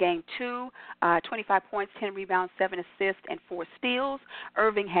in game 2, 25 points, 10 rebounds, 7 assists, and 4 steals.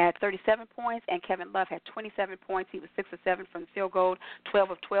 Irving had 37 points, and Kevin Love had 27 points. He was 6 of 7 from the field goal, 12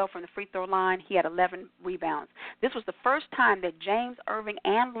 of 12 from the free throw line. He had 11 rebounds. This was the first time that James, Irving,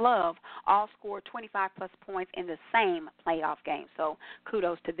 and Love all scored 25-plus points in the same playoff game. So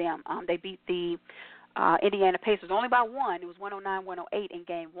kudos to them. They beat the Indiana Pacers only by 1. It was 109-108 in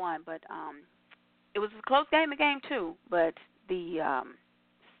game 1, but it was a close game in game 2. But the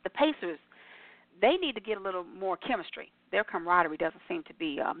Pacers, they need to get a little more chemistry. their camaraderie doesn't seem to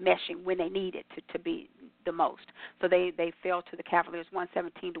be meshing when they need it to be the most. So they fell to the Cavaliers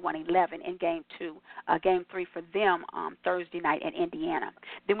 117-111 in Game 2. Game 3 for them Thursday night in Indiana.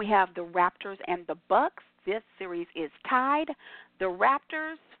 Then we have the Raptors and the Bucks. This series is tied. The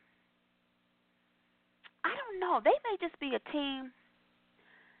Raptors, I don't know. They may just be a team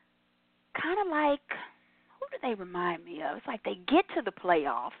kind of like, who do they remind me of? It's like they get to the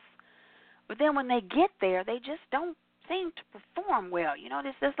playoffs, but then when they get there, they just don't seem to perform well. You know,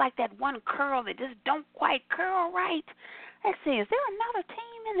 there's just like that one curl that just don't quite curl right. Let's see, is there another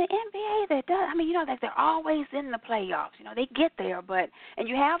team in the NBA that does? I mean, you know, that they're always in the playoffs. You know, they get there, but, and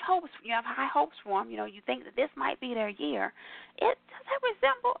you have hopes, you have high hopes for them. You know, you think that this might be their year. Does that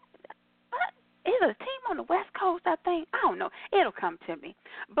resemble, is it a team on the West Coast, I think? I don't know. It'll come to me.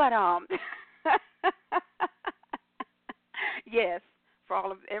 But, yes,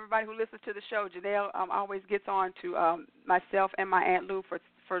 for everybody who listens to the show, Janelle always gets on to myself and my Aunt Lou for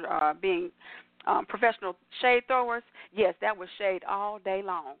being professional shade throwers. Yes, that was shade all day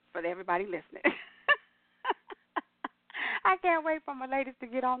long for everybody listening. I can't wait for my ladies to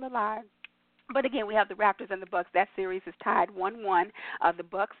get on the line. But again, we have the Raptors and the Bucks. That series is tied 1-1. The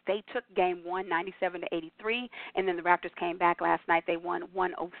Bucks, they took Game 1, 97-83, and then the Raptors came back last night. They won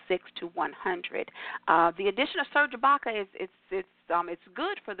 106-100. The addition of Serge Ibaka it's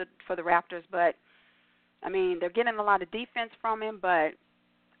good for the Raptors, but I mean they're getting a lot of defense from him, but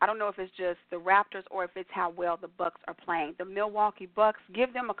I don't know if it's just the Raptors or if it's how well the Bucks are playing. The Milwaukee Bucks,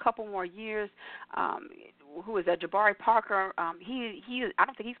 give them a couple more years. Who is that? Jabari Parker. I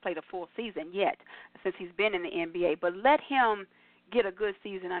don't think he's played a full season yet since he's been in the NBA, but let him get a good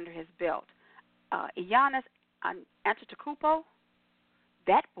season under his belt. Giannis Antetokounmpo,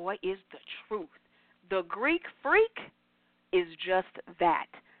 that boy is the truth. The Greek freak is just that.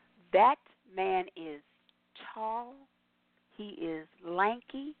 That man is tall. He is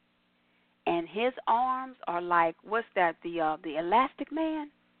lanky, and his arms are like, what's that, the Elastic Man?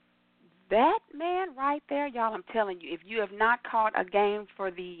 That man right there, y'all, I'm telling you, if you have not caught a game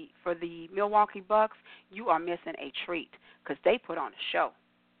for the Milwaukee Bucks, you are missing a treat because they put on a show.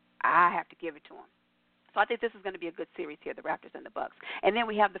 I have to give it to them. So I think this is going to be a good series here, the Raptors and the Bucks. And then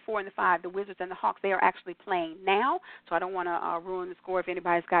we have the 4 and the 5, the Wizards and the Hawks. They are actually playing now, so I don't want to ruin the score if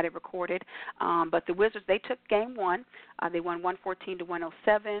anybody's got it recorded. But the Wizards, they took Game 1. They won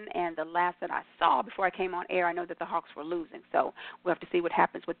 114-107, and the last that I saw before I came on air, I know that the Hawks were losing. So we'll have to see what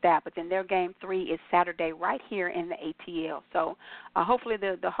happens with that. But then their Game 3 is Saturday right here in the ATL. So hopefully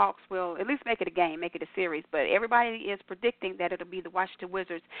the Hawks will at least make it a game, make it a series. But everybody is predicting that it'll be the Washington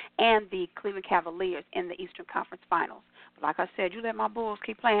Wizards and the Cleveland Cavaliers in the Eastern Conference Finals. But like I said, you let my Bulls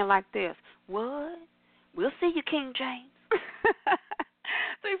keep playing like this. What? We'll see you, King James.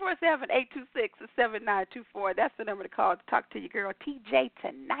 347-826-7924. That's the number to call to talk to your girl, TJ,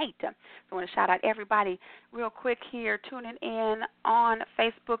 tonight. So I want to shout out everybody real quick here tuning in on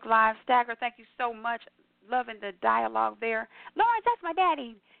Facebook Live. Stagger, thank you so much. Loving the dialogue there. Lawrence, that's my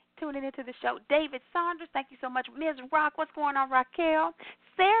daddy. Tuning into the show. David Saunders, thank you so much. Ms. Rock, what's going on, Raquel?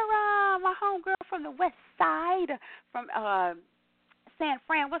 Sarah, my homegirl from the west side, from San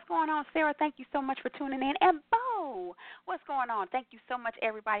Fran. What's going on, Sarah? Thank you so much for tuning in. And Bo, what's going on? Thank you so much,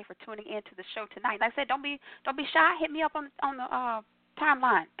 everybody, for tuning in to the show tonight. Like I said, don't be shy. Hit me up on the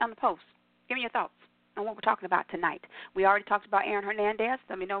timeline, on the post. Give me your thoughts on what we're talking about tonight. We already talked about Aaron Hernandez.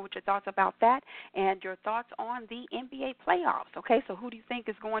 Let me know what your thoughts about that and your thoughts on the NBA playoffs. Okay, so who do you think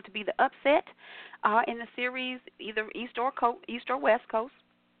is going to be the upset in the series, either East or West Coast?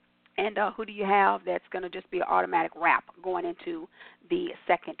 And who do you have that's going to just be an automatic wrap going into the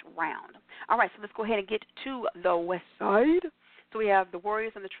second round? All right, so let's go ahead and get to the west side. So we have the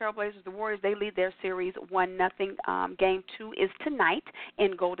Warriors and the Trailblazers. The Warriors, they lead their series 1-0. Game 2 is tonight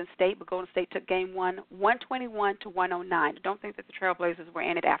in Golden State, but Golden State took Game 1, 121-109. Don't think that the Trailblazers were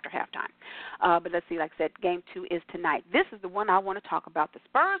in it after halftime. But let's see, like I said, Game 2 is tonight. This is the one I want to talk about, the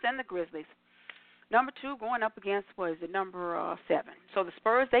Spurs and the Grizzlies. Number 2 going up against, number 7. So the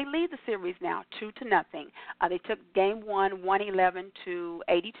Spurs, they lead the series now 2-0. They took Game 1,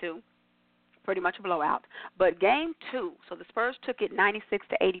 111-82. Pretty much a blowout. But Game 2, so the Spurs took it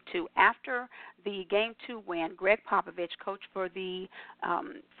 96-82. After the Game 2 win, Greg Popovich, coach for the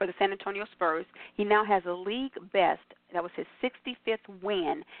San Antonio Spurs, he now has a league best. That was his 65th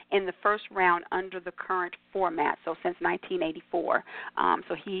win in the first round under the current format, so since 1984.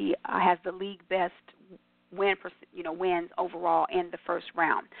 So he has the league best wins overall in the first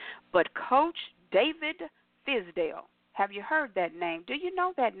round. But Coach David Fizdale, have you heard that name? Do you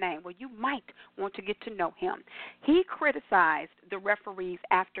know that name? Well, you might want to get to know him. He criticized the referees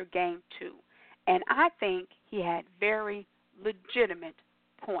after Game 2, and I think He had very legitimate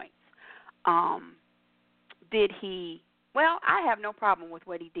points. Did he? Well, I have no problem with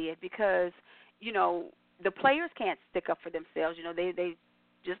what he did because, the players can't stick up for themselves. They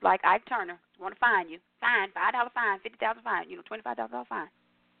just like Ike Turner, want to fine you. Fine, $5 fine, $50,000 fine, $25,000 fine.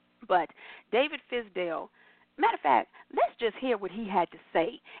 But David Fisdale, matter of fact, let's just hear what he had to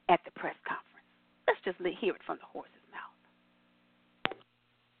say at the press conference. Let's just hear it from the horse's mouth.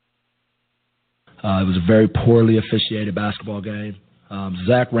 It was a very poorly officiated basketball game.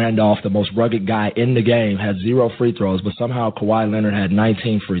 Zach Randolph, the most rugged guy in the game, had 0 free throws, but somehow Kawhi Leonard had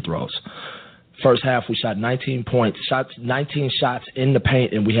 19 free throws. First half, we shot 19 shots in the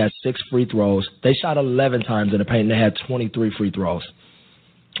paint, and we had 6 free throws. They shot 11 times in the paint, and they had 23 free throws.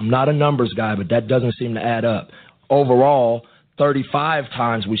 I'm not a numbers guy, but that doesn't seem to add up. Overall, 35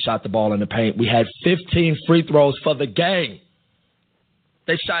 times we shot the ball in the paint. We had 15 free throws for the game.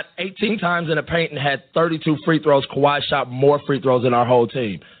 They shot 18 times in the paint and had 32 free throws. Kawhi shot more free throws than our whole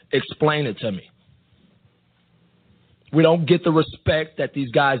team. Explain it to me. We don't get the respect that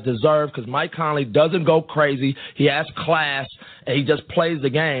these guys deserve because Mike Conley doesn't go crazy. He has class, and he just plays the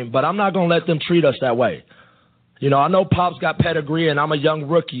game. But I'm not going to let them treat us that way. I know Pop's got pedigree, and I'm a young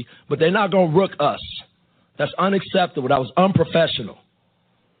rookie, but they're not going to rook us. That's unacceptable. That was unprofessional.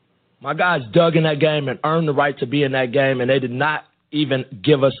 My guys dug in that game and earned the right to be in that game, and they did not even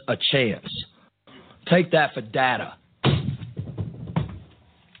give us a chance. Take that for data.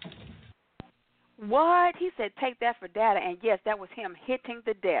 What? He said take that for data, and yes, that was him hitting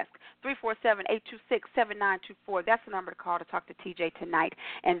the desk. 347-826-7924. That's the number to call to talk to TJ tonight.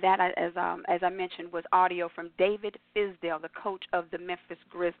 And that, as I mentioned, was audio from David Fisdale, the coach of the Memphis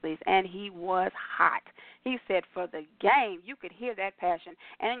Grizzlies, and he was hot. He said for the game, you could hear that passion,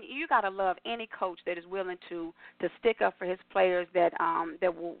 and you got to love any coach that is willing to stick up for his players, that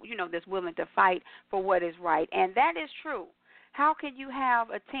will, that's willing to fight for what is right, and that is true. How can you have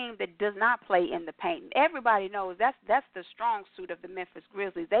a team that does not play in the paint? Everybody knows that's the strong suit of the Memphis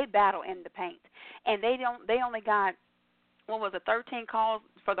Grizzlies. They battle in the paint, and they only got 13 calls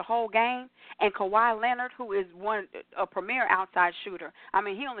for the whole game. And Kawhi Leonard, who is a premier outside shooter, I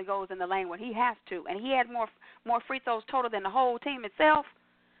mean, he only goes in the lane when he has to, and he had more free throws total than the whole team itself.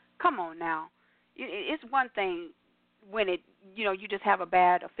 Come on now, it's one thing when you just have a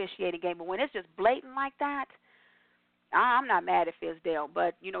bad officiating game, but when it's just blatant like that. I'm not mad at Fisdale,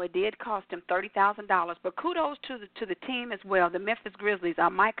 but it did cost him $30,000. But kudos to the team as well, the Memphis Grizzlies.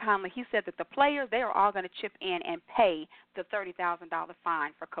 Mike Conley, he said that the players, they are all going to chip in and pay the $30,000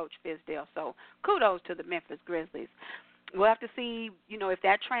 fine for Coach Fisdale. So kudos to the Memphis Grizzlies. We'll have to see, if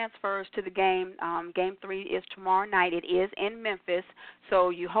that transfers to the game. Game 3 is tomorrow night. It is in Memphis, so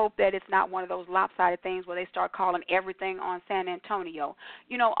you hope that it's not one of those lopsided things where they start calling everything on San Antonio.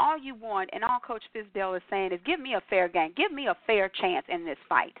 All you want, and all Coach Fisdale is saying is give me a fair game. Give me a fair chance in this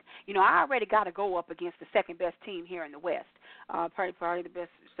fight. I already got to go up against the second-best team here in the West, probably the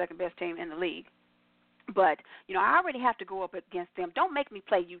second-best team in the league. But, I already have to go up against them. Don't make me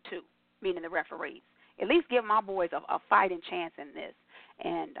play you two, meaning the referees. At least give my boys a fighting chance in this.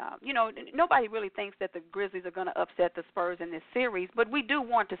 And, nobody really thinks that the Grizzlies are going to upset the Spurs in this series, but we do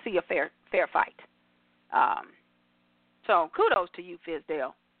want to see a fair fight. So kudos to you,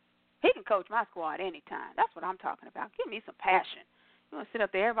 Fisdale. He can coach my squad anytime. That's what I'm talking about. Give me some passion. You want to sit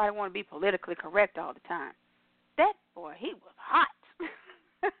up there, everybody want to be politically correct all the time. That boy, he was hot.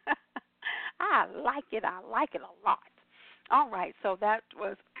 I like it a lot. All right, so that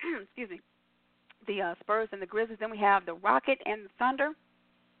was, excuse me, the Spurs and the Grizzlies. Then we have the Rocket and the Thunder.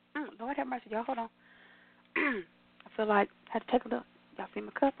 Lord have mercy, y'all. Hold on. I feel like I had to take a look. Y'all see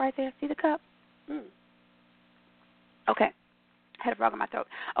my cup right there? See the cup? Okay. I had a frog in my throat.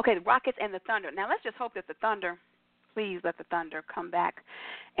 Okay, the Rockets and the Thunder. Now, let's just hope that the Thunder, please let the Thunder come back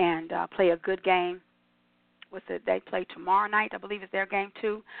and play a good game. They play tomorrow night, I believe it's their game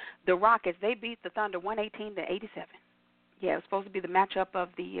too. The Rockets, they beat the Thunder 118-87. Yeah, it was supposed to be the matchup of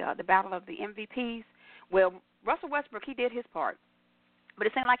the battle of the MVPs. Well, Russell Westbrook, he did his part. But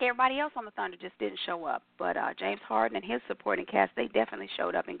it seemed like everybody else on the Thunder just didn't show up. But James Harden and his supporting cast, they definitely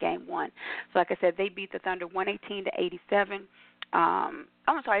showed up in Game 1. So like I said, they beat the Thunder 118-87. I'm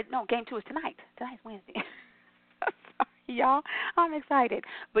sorry, no, Game 2 is tonight. Tonight's Wednesday. Sorry, y'all. I'm excited.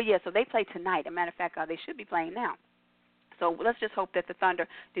 But, yeah, so they play tonight. As a matter of fact, they should be playing now. So let's just hope that the Thunder,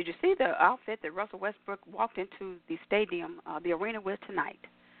 did you see the outfit that Russell Westbrook walked into the stadium, the arena with tonight?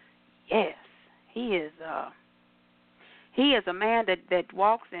 Yes, he is a man that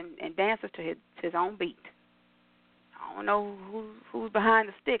walks and dances to his own beat. I don't know who's behind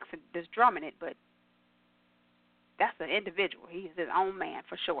the sticks that's drumming it, but that's an individual. He is his own man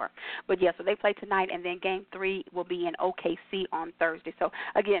for sure. But, yeah, so they play tonight, and then Game 3 will be in OKC on Thursday. So,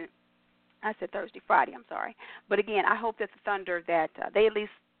 again, I said Friday, I'm sorry. But, again, I hope that the Thunder, that they at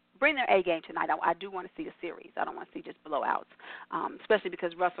least bring their A game tonight. I do want to see a series. I don't want to see just blowouts, especially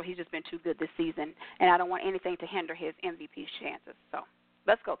because Russell, he's just been too good this season, and I don't want anything to hinder his MVP chances. So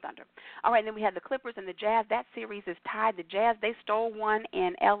let's go Thunder. All right, and then we have the Clippers and the Jazz. That series is tied. The Jazz, they stole one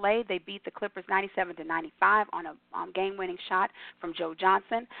in L.A. They beat the Clippers 97-95 on a game-winning shot from Joe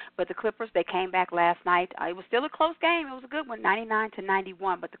Johnson. But the Clippers, they came back last night. It was still a close game. It was a good one,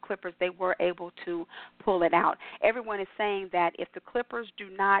 99-91. But the Clippers, they were able to pull it out. Everyone is saying that if the Clippers do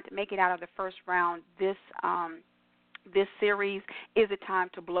not make it out of the first round, this series is a time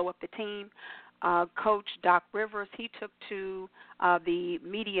to blow up the team. Coach Doc Rivers, he took to the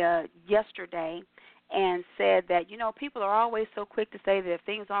media yesterday and said that, people are always so quick to say that if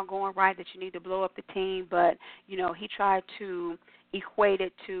things aren't going right that you need to blow up the team, but, he tried to equate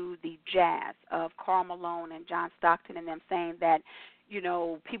it to the Jazz of Karl Malone and John Stockton and them saying that,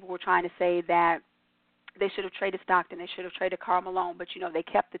 people were trying to say that they should have traded Stockton, they should have traded Karl Malone, but, they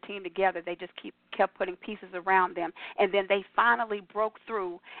kept the team together. They just kept putting pieces around them. And then they finally broke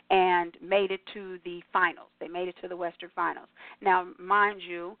through and made it to the finals. They made it to the Western Finals. Now, mind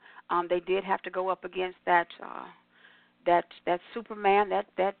you, they did have to go up against that Superman,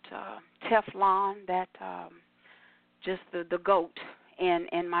 that Teflon, that just the GOAT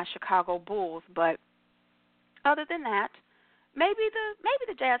in my Chicago Bulls. But other than that, Maybe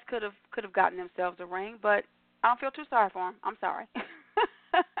the Jazz could have gotten themselves a ring, but I don't feel too sorry for them. I'm sorry.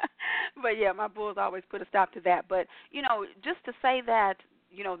 But, yeah, my Bulls always put a stop to that. But, just to say that,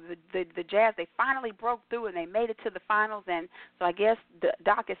 the Jazz, they finally broke through and they made it to the finals. And so I guess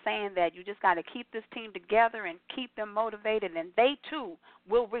Doc is saying that you just got to keep this team together and keep them motivated, and they, too,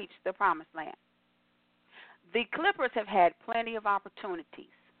 will reach the promised land. The Clippers have had plenty of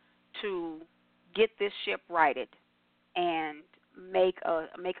opportunities to get this ship righted and make a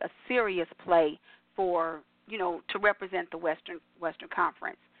serious play for, to represent the Western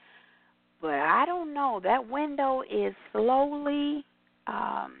Conference. But I don't know. That window is slowly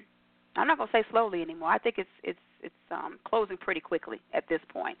I'm not going to say slowly anymore. I think it's closing pretty quickly at this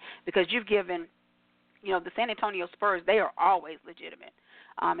point, because you've given, the San Antonio Spurs, they are always legitimate.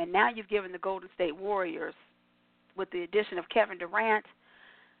 And now you've given the Golden State Warriors, with the addition of Kevin Durant,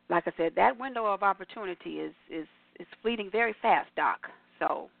 like I said, that window of opportunity is fleeting very fast, Doc.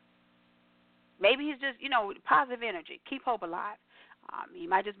 So maybe he's just, positive energy. Keep hope alive. He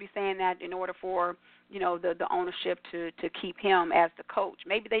might just be saying that in order for, the ownership to keep him as the coach.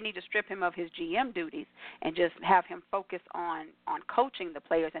 Maybe they need to strip him of his GM duties and just have him focus on coaching the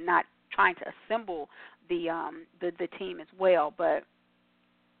players and not trying to assemble the team as well. But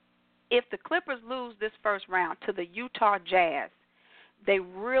if the Clippers lose this first round to the Utah Jazz, they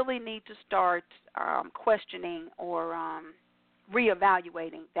really need to start questioning or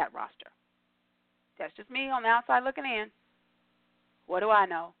reevaluating that roster. That's just me on the outside looking in. What do I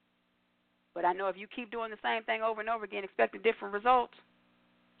know? But I know if you keep doing the same thing over and over again, expecting different results,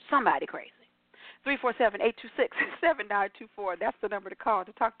 somebody crazy. 347-826-7924. That's the number to call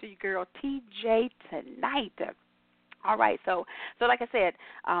to talk to your girl, TJ, tonight. All right, so like I said,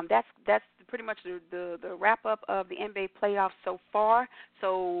 that's pretty much the wrap up of the NBA playoffs so far.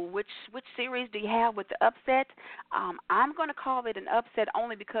 So which series do you have with the upset? I'm going to call it an upset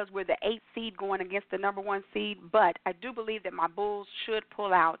only because we're the 8th seed going against the number 1 seed. But I do believe that my Bulls should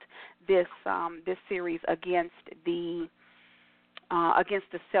pull out this series against the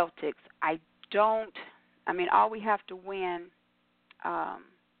Celtics. All we have to win.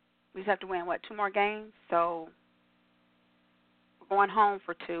 We just have to win 2 more games. So going home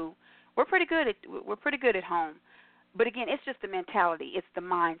for 2. We're pretty good at home. But again, it's just the mentality, it's the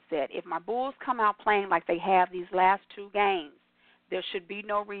mindset. If my Bulls come out playing like they have these last 2 games, there should be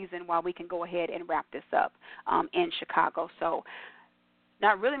no reason why we can go ahead and wrap this up in Chicago. So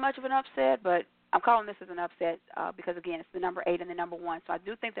not really much of an upset, but I'm calling this as an upset because again, it's the number 8 and the number 1. So I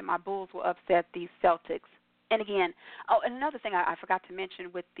do think that my Bulls will upset the Celtics. And again, and another thing I forgot to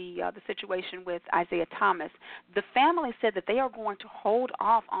mention with the situation with Isaiah Thomas, the family said that they are going to hold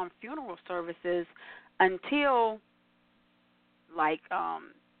off on funeral services until, they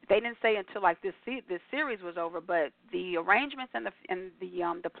didn't say until this series was over, but the arrangements and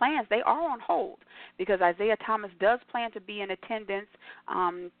the plans, they are on hold because Isaiah Thomas does plan to be in attendance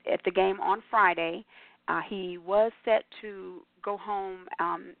at the game on Friday. He was set to go home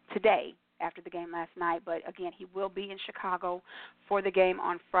today after the game last night. But, again, he will be in Chicago for the game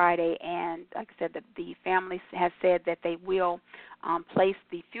on Friday. And, like I said, the family has said that they will place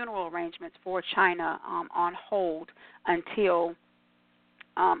the funeral arrangements for China on hold until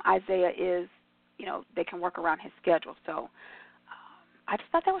Isaiah is, they can work around his schedule. So I just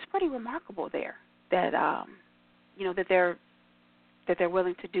thought that was pretty remarkable there, that, that they're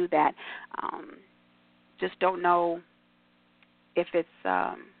willing to do that. Just don't know if it's,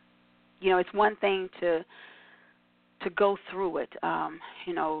 it's one thing to go through it. God,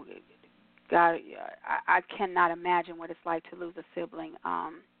 I cannot imagine what it's like to lose a sibling.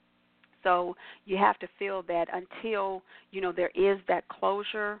 So you have to feel that until, there is that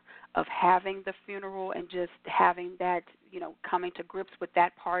closure of having the funeral and just having that, coming to grips with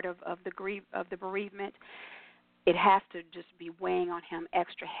that part of the bereavement, it has to just be weighing on him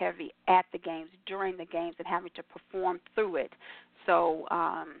extra heavy at the games, during the games, and having to perform through it. So,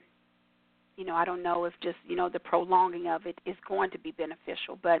 I don't know if just, the prolonging of it is going to be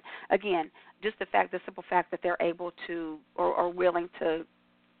beneficial. But, again, just the simple fact that they're able to or willing to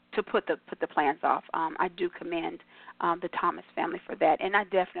put the plans off. I do commend the Thomas family for that. And I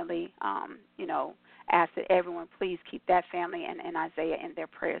definitely, ask that everyone please keep that family and Isaiah in their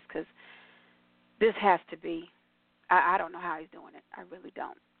prayers, because this has to be, I don't know how he's doing it. I really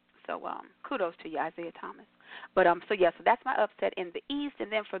don't. So kudos to you, Isaiah Thomas. But so that's my upset in the East.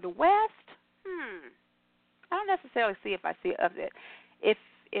 And then for the West, I don't necessarily see if I see an upset. If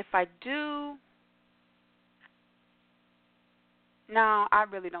I do, no, I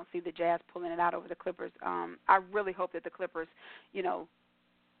really don't see the Jazz pulling it out over the Clippers. I really hope that the Clippers,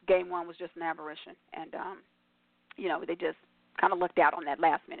 game one was just an aberration, and they just kind of lucked out on that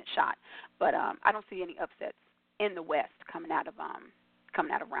last-minute shot. But I don't see any upsets in the West coming out of round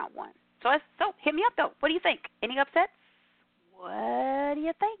one. So hit me up though. What do you think? Any upsets? What do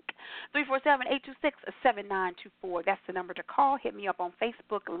you think? 347-826-7924. That's the number to call. Hit me up on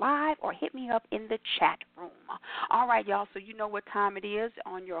Facebook Live or hit me up in the chat room. All right, y'all, so you know what time it is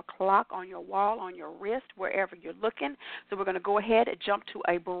on your clock, on your wall, on your wrist, wherever you're looking. So we're going to go ahead and jump to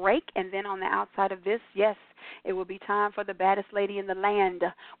a break, and then on the outside of this, yes, it will be time for the baddest lady in the land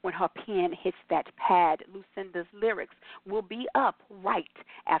when her pen hits that pad. Lucinda's lyrics will be up right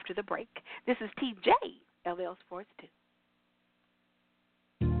after the break. This is TJ, LL Sports 2.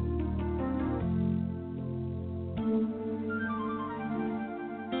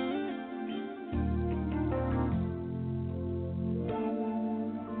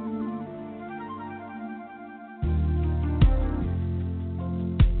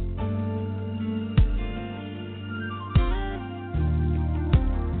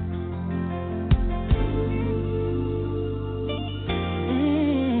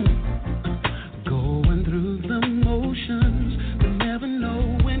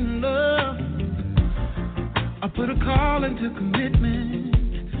 To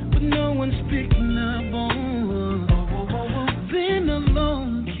commitment, but no one's picking up on. Then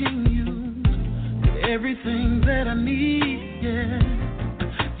alone can use everything that I need, yeah.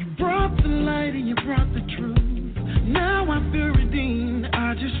 You brought the light and you brought the truth. Now I feel redeemed.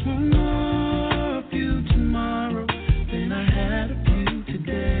 I just want more of you tomorrow than I had of you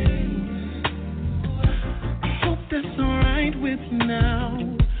today. I hope that's alright with you now.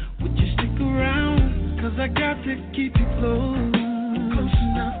 Would you stick around? 'Cause I got to keep you close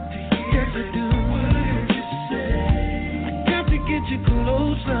enough to hear. Yes, I do. What you say? I got to get you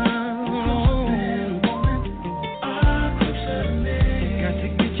closer. Closer to me. Got to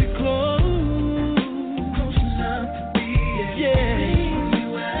get you close enough to be. Yeah.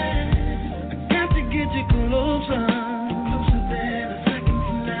 I got to get you closer. Closer than a second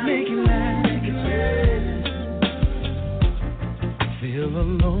from now. Make it last. I feel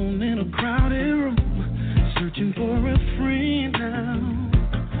alone in a crowded room, searching for a friend now.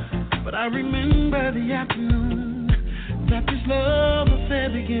 But I remember the afternoon that this love affair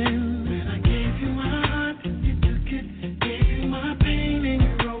began. When I gave you my heart, you took it. Gave you my pain and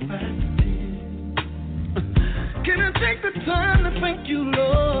you wrote back in. Can I take the time to thank you,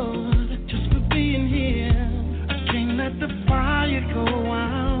 Lord, just for being here? I can't let the fire go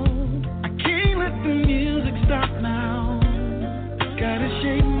out. I can't let the music stop now. Gotta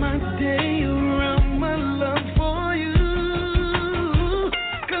shape my day around my love for you.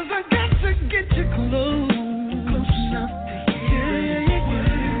 'Cause I got to get you close enough to hear what you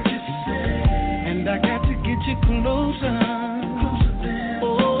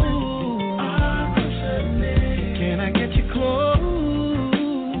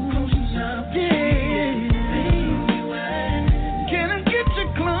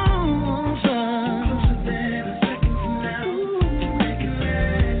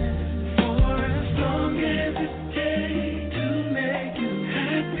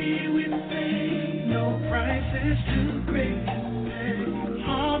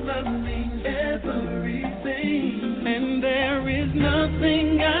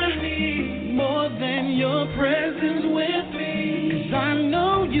presence with me. 'Cause I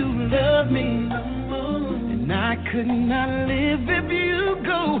know you love me no more. And I could not live if you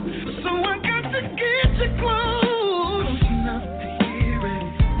go. So I got to get you close enough to hear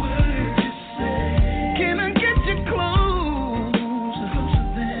every word you say. Can I get you close? Closer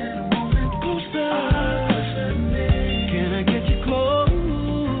than a moment, closer. Can I get you close?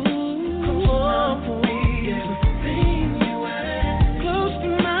 Close enough to be everything you ask. Close to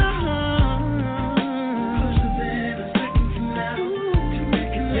my heart. Closer than a second from now to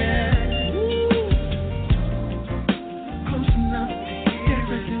make it last. Close enough to hear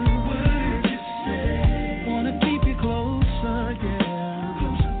every word you say. Wanna keep you closer, yeah.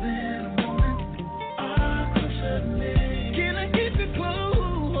 Closer than a moment. Closer to me. Can I keep you close?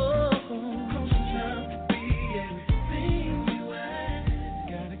 Close enough to be everything you ask.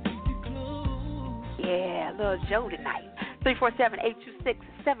 Gotta keep you close. Yeah, little Joe tonight.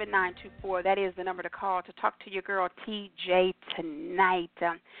 347-826-7924. That is the number to call to talk to your girl TJ tonight.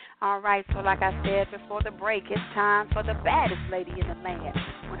 All right, so like I said before the break, it's time for the baddest lady in the land.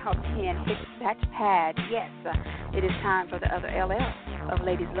 When her pen hits that pad, yes, it is time for the other LL of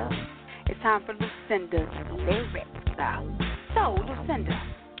Ladies Love. It's time for Lucinda's lyrics. So, Lucinda,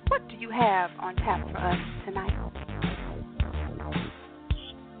 what do you have on tap for us tonight?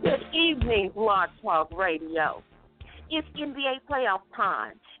 Good evening, Blog Talk Radio. It's NBA playoff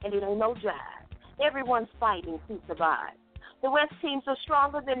time, and it ain't no jive. Everyone's fighting to survive. The West teams are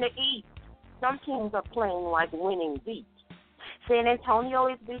stronger than the East. Some teams are playing like winning beat. San Antonio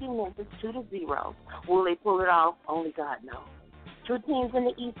is beating Memphis 2-0. Will they pull it off? Only God knows. Two teams in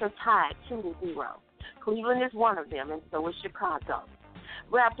the East are tied 2-0. Cleveland is one of them, and so is Chicago.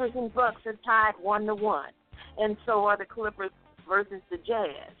 Raptors and Bucks are tied 1-1, and so are the Clippers versus the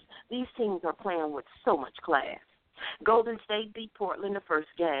Jazz. These teams are playing with so much class. Golden State beat Portland the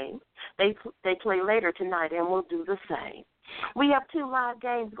first game. They play later tonight and will do the same. We have two live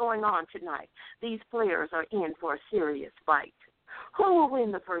games going on tonight. These players are in for a serious fight. Who will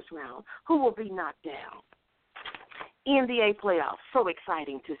win the first round? Who will be knocked down? NBA playoffs, so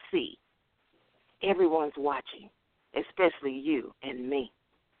exciting to see. Everyone's watching, especially you and me.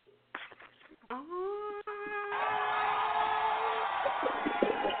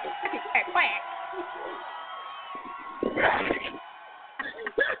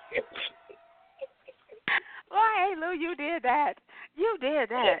 Hey, Lou, you did that. You did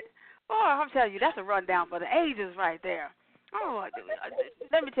that. Oh, I'm telling you, that's a rundown for the ages right there. Oh,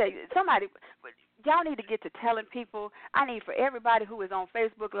 let me tell you, y'all need to get to telling people. I need for everybody who is on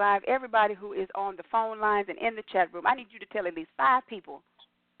Facebook Live, everybody who is on the phone lines and in the chat room, I need you to tell at least 5 people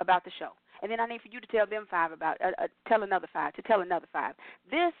about the show. And then I need for you to tell them 5 about, tell another 5, to tell another 5.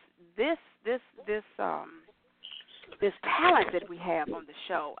 This talent that we have on the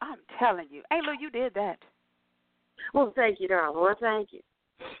show, I'm telling you. Hey, Lou, you did that. Well, thank you, darling. Well, thank you.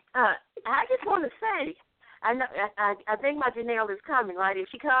 I just want to say, I think my Janelle is coming, right? Is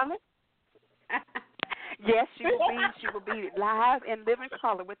she coming? Yes, she will be live and live in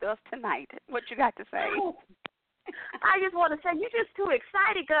color with us tonight. What you got to say? I just want to say you're just too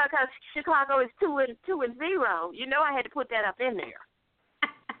excited, girl, because Chicago is 2-0. You know I had to put that up in there.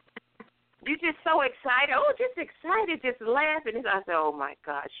 You're just so excited. Oh, just excited, just laughing. And I said, oh my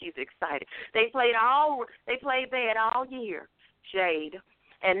God, she's excited. They played bad all year, Shade,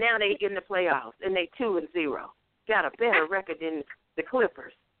 and now they get in the playoffs and they 2-0. Got a better record than the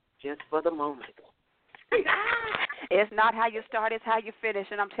Clippers, just for the moment. It's not how you start, it's how you finish.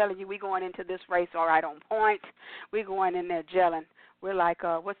 And I'm telling you, we're going into this race all right on point. We're going in there gelling. We're like,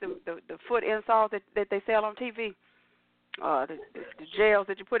 what's the foot insole that they sell on TV? The gels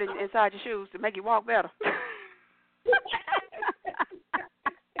that you put inside your shoes to make you walk better.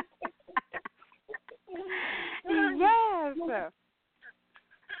 Yes.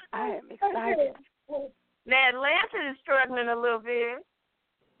 I am excited. Now, Atlanta is struggling a little bit.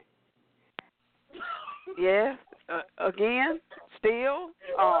 Yeah. Again, still.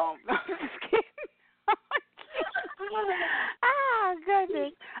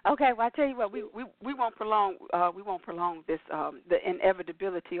 Goodness. Okay, well I tell you what, we won't prolong this the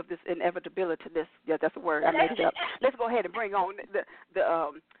inevitability of this inevitability. Yeah, that's a word, I made it up. Let's go ahead and bring on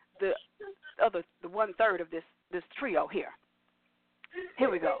the 1/3 of this trio here. Here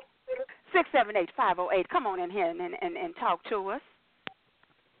we go. 678-508. Come on in here and talk to us.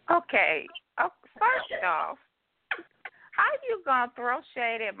 Okay. First off, how you gonna throw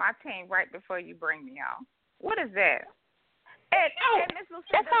shade at my team right before you bring me on? What is that? And Miss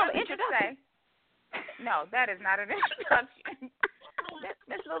Lucinda, that's called an introduction. No, that is not an introduction.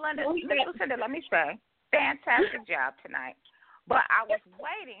 Miss Lucinda, let me say, fantastic job tonight. But I was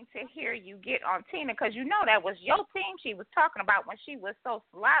waiting to hear you get on Tina because you know that was your team she was talking about when she was so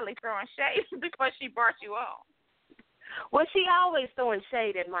slyly throwing shade before she brought you on. Well, she always throwing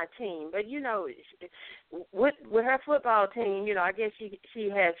shade at my team, but you know, with her football team, you know, I guess she's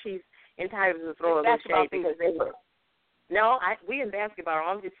entitled to throw a little shade because they were. No, we in basketball.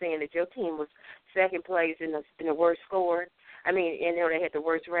 I'm just saying that your team was second place in the worst score. I mean, and they had the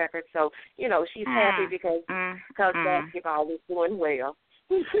worst record. So you know, she's happy because basketball is doing well.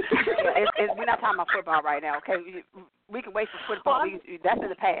 We're not talking about football right now, okay? We can wait for football. That's in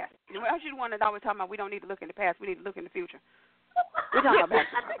the past. Aren't you the one that's always talking about we don't need to look in the past, we need to look in the future? We're talking about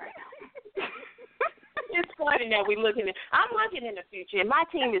basketball right now. It's funny that I'm looking in the future, and my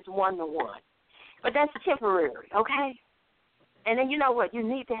team is 1-1. But that's temporary, okay? And then you know what? You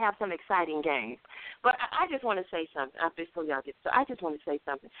need to have some exciting games. But I just want to say something. Before y'all get started, I just want to say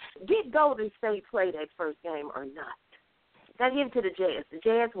something. Did Golden State play that first game or not? I give it to the Jazz. The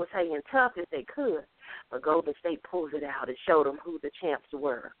Jazz was hanging tough as they could, but Golden State pulled it out and showed them who the champs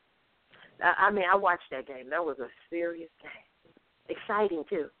were. I mean, I watched that game. That was a serious game. Exciting,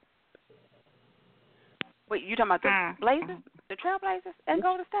 too. Wait, you talking about the Blazers, the Trailblazers at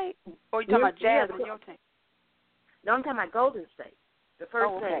Golden State? Or you talking about Jazz and your team? No, I'm talking about Golden State. The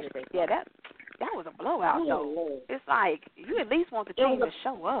first game that they played. Yeah, that was a blowout, though. It's like you at least want the team to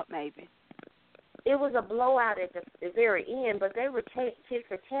show up, maybe. It was a blowout at the very end, but they were tit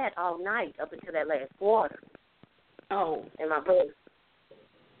for tat all night up until that last quarter. Oh, and my brother.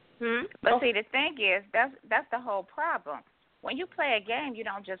 But see, the thing is, that's the whole problem. When you play a game, you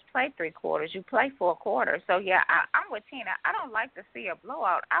don't just play 3 quarters. You play 4 quarters. So, yeah, I'm with Tina. I don't like to see a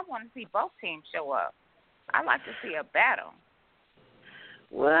blowout. I want to see both teams show up. I like to see a battle.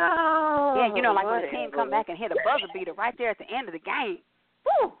 Well, yeah, you know, like when the team come back and hit a buzzer beater right there at the end of the game.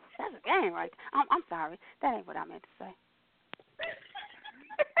 Woo, that's a game right there. I'm sorry. That ain't what I meant to say.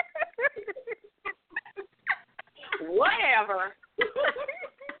 Whatever.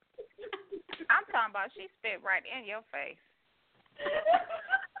 I'm talking about she spit right in your face.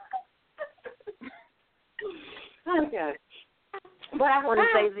 Okay. But I want to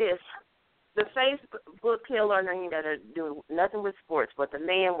say this. The Facebook killer that are doing nothing with sports, but the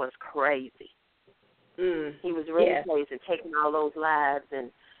man was crazy. He was really crazy, taking all those lives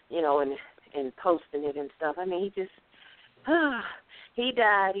and, you know, and posting it and stuff. I mean, he just, he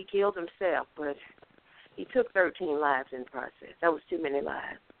died, he killed himself, but he took 13 lives in the process. That was too many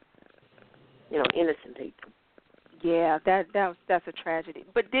lives. You know, innocent people. Yeah, that's a tragedy.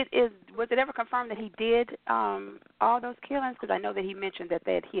 But was it ever confirmed that he did all those killings? Because I know that he mentioned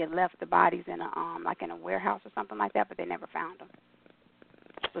that he had left the bodies in a warehouse or something like that, but they never found them.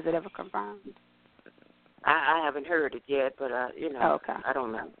 Was it ever confirmed? I haven't heard it yet, but you know, okay. I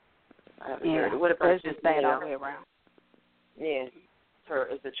don't know. I haven't heard it. What about it's just bad all the way around? Yeah,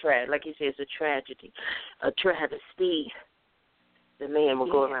 it's a like you said, it's a tragedy, a travesty. The man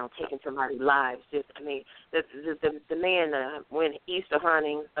will go around taking somebody's lives. Just, I mean, the man went Easter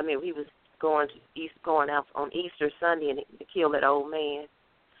hunting. I mean, he was going out on Easter Sunday and he killed that old man.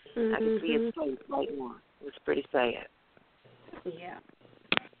 I could see his face right now. It was pretty sad. Yeah.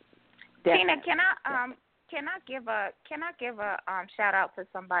 Tina, can I give a shout out to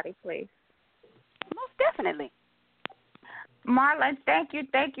somebody, please? Most definitely. Marlon, thank you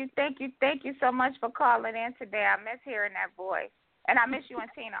so much for calling in today. I miss hearing that voice. And I miss you and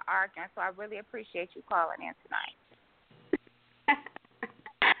Tina arguing, so I really appreciate you calling in tonight.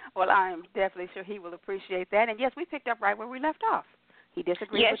 Well, I'm definitely sure he will appreciate that. And, yes, we picked up right where we left off. He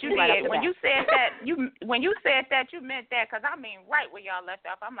disagreed yes, with you you. Right did. When you said that, you meant that, because I mean right where y'all left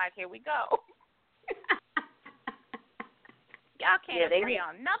off. I'm like, here we go. Y'all can't agree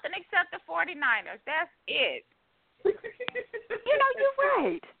on nothing except the 49ers. That's it. You know, you're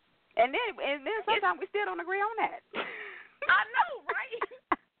right. And then sometimes we still don't agree on that. I know, right?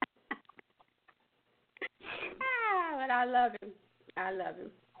 But I love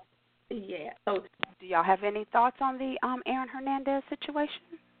him. Yeah. So, do y'all have any thoughts on the Aaron Hernandez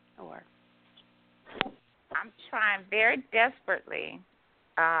situation? Or I'm trying very desperately,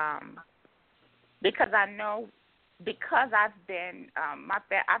 because I know, because I've been,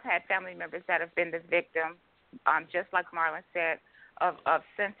 I've had family members that have been the victim, just like Marlon said, of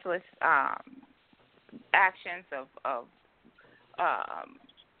senseless actions of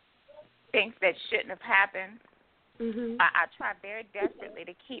things that shouldn't have happened. I try very desperately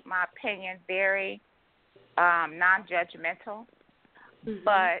to keep my opinion very non-judgmental,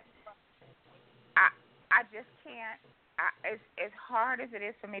 but I just can't. As hard as it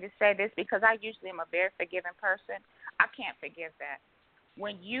is for me to say this, because I usually am a very forgiving person, I can't forgive that.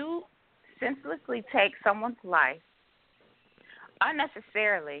 When you senselessly take someone's life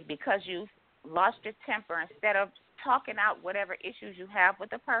unnecessarily because you lost your temper, instead of talking out whatever issues you have with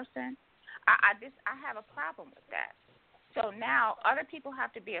the person, I have a problem with that. So now other people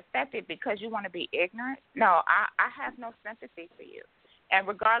have to be affected because you want to be ignorant? No, I have no sympathy for you. And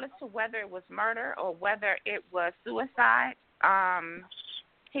regardless of whether it was murder or whether it was suicide,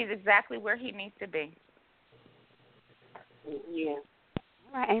 he's exactly where he needs to be. Yeah.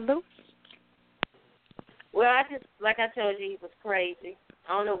 All right, and Lou? Well, I just, like I told you, he was crazy.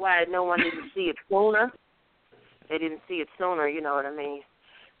 I don't know why no one didn't see it sooner. They didn't see it sooner, you know what I mean?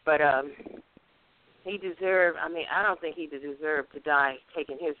 But he deserved, I don't think he deserved to die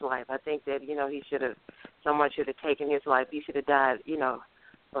taking his life. I think that, someone should have taken his life. He should have died, a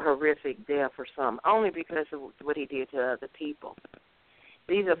horrific death or something, only because of what he did to other people.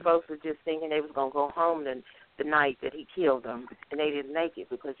 These are folks who just thinking they was going to go home the night that he killed them, and they didn't make it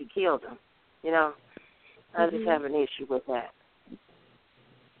because he killed them. I just have an issue with that.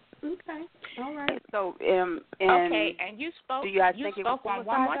 Okay. All right. So, okay, and you spoke. Do you guys you think spoke it was on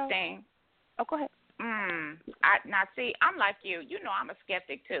one more suicide, thing. Oh, go ahead. Now, see, I'm like you. You know, I'm a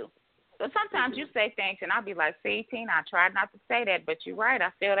skeptic too. So sometimes you say things, and I'll be like, "See, Tina, I tried not to say that, but you're right. I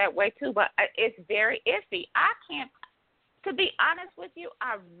feel that way too." But it's very iffy. I can't. To be honest with you,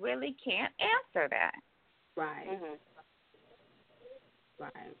 I really can't answer that. Right.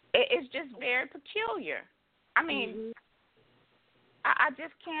 Right. It's just very peculiar. I mean, I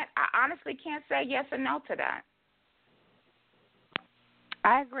just can't. I honestly can't say yes or no to that.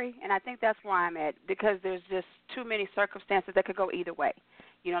 I agree, and I think that's where I'm at, because there's just too many circumstances that could go either way.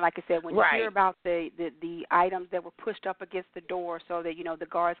 Like I said, when you hear about the items that were pushed up against the door so that, the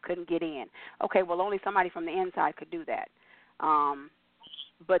guards couldn't get in. Okay, well, only somebody from the inside could do that.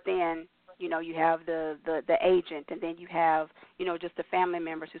 But then, you have the agent, and then you have, just the family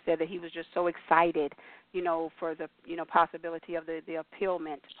members who said that he was just so excited, for the, possibility of the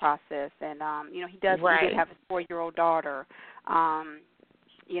appealment process. And, he did have his 4-year-old daughter, and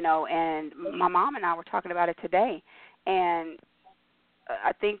my mom and I were talking about it today. And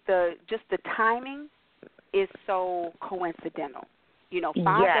I think the timing is so coincidental. 5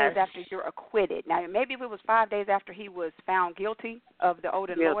 days after you're acquitted. Now, maybe if it was 5 days after he was found guilty of the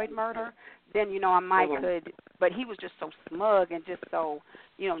Odin Lloyd murder, then, I might could. But he was just so smug and just so,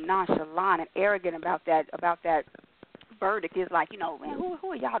 nonchalant and arrogant about that verdict. Is like, man,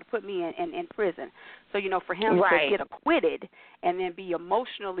 who are y'all to put me in prison? So, for him to get acquitted and then be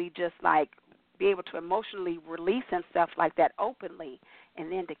emotionally just like, be able to emotionally release himself like that openly, and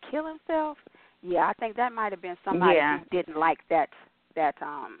then to kill himself, I think that might have been somebody who didn't like that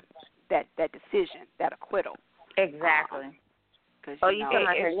decision, that acquittal. Exactly. You talking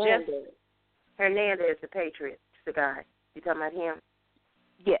about Hernandez? Hernandez, the Patriot, the guy. You talking about him?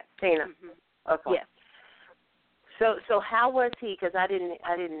 Yes. Tina. Okay. Yes. So how was he? Because I didn't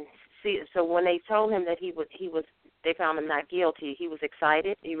see it. So when they told him that he was, they found him not guilty. He was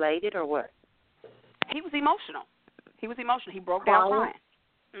excited, elated, or what? He was emotional. He broke down crying.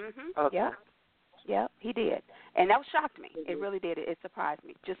 Okay. Yeah. Yeah, he did, and that shocked me. It really did. It surprised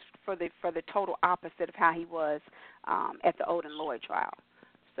me, just for the total opposite of how he was at the Odin Lloyd trial.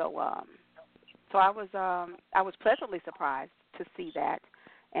 So, I was pleasantly surprised to see that,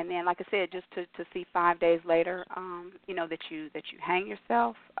 and then, like I said, just to see 5 days later, that you hang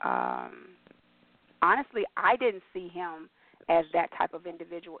yourself. Honestly, I didn't see him as that type of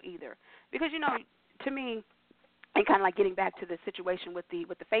individual either, because to me. And kind of like getting back to the situation with the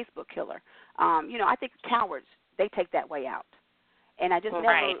Facebook killer, I think cowards, they take that way out. And I just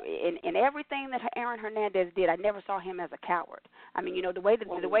never, in everything that Aaron Hernandez did, I never saw him as a coward. I mean, the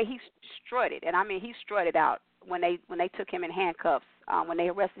way he strutted, and I mean he strutted out when they took him in handcuffs, when they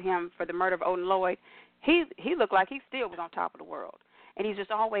arrested him for the murder of Odin Lloyd. He looked like he still was on top of the world, and he's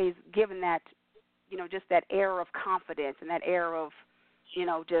just always given that, just that air of confidence and that air of,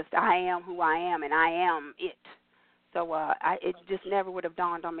 just I am who I am and I am it. So it just never would have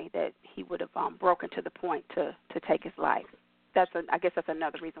dawned on me that he would have broken to the point to take his life. I guess that's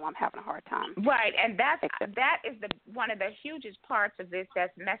another reason why I'm having a hard time. Right, and that is one of the hugest parts of this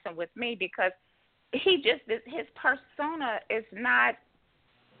that's messing with me, because his persona is not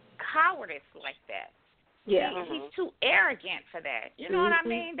cowardice like that. Yeah, he's too arrogant for that. You know what I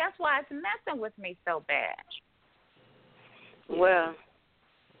mean? That's why it's messing with me so bad. Well,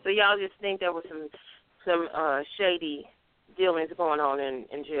 so y'all just think there was some shady dealings going on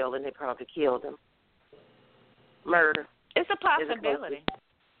in jail, and they probably killed him. Murder. It's a possibility.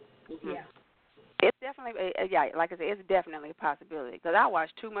 Yeah. It's definitely, like I said, it's definitely a possibility, because I watch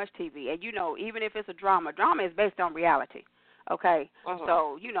too much TV. And, even if it's a drama is based on reality. Okay,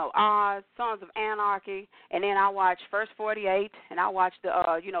 so Oz, Sons of Anarchy, and then I watch First 48, and I watch the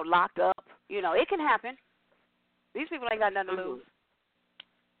Locked Up. It can happen. These people ain't got nothing to lose.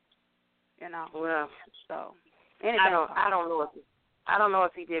 Well, so I don't know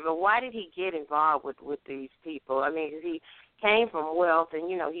if he did, but why did he get involved with these people? I mean, 'cause he came from wealth, and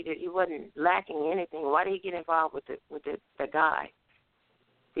he wasn't lacking anything. Why did he get involved with the guy?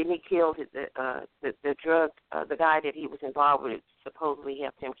 Didn't he kill the drug the guy that he was involved with? Supposedly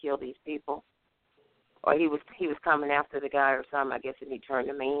helped him kill these people, or he was coming after the guy or something. I guess, and he turned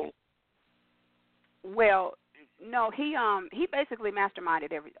him in. Well, no, he basically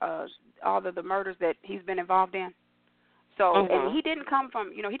masterminded all of the murders that he's been involved in. So, and he didn't come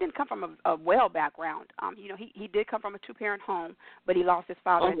from a well background. He did come from a 2-parent home, but he lost his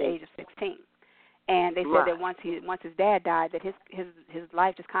father at the age of 16. And they said that once his dad died, that his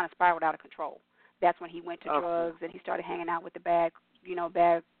life just kind of spiraled out of control. That's when he went to drugs and he started hanging out with the bad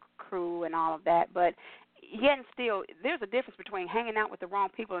crew and all of that. But yet and still, there's a difference between hanging out with the wrong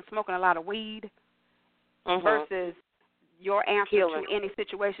people and smoking a lot of weed versus your answer to any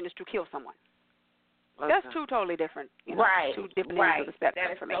situation is to kill someone. That's two totally different, two different ends of the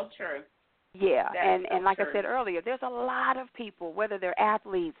spectrum for me. That is so true. Yeah, and like I said earlier, there's a lot of people, whether they're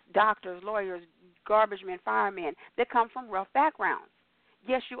athletes, doctors, lawyers, garbage men, firemen, that come from rough backgrounds.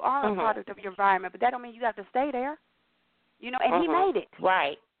 Yes, you are a product of your environment, but that don't mean you have to stay there. And he made it.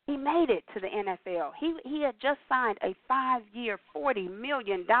 Right. He made it to the NFL. He had just signed a 5-year, $40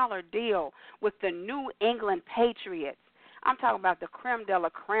 million deal with the New England Patriots. I'm talking about the creme de la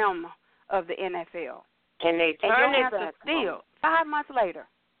creme of the NFL. And they turned it back. Still, 5 months later,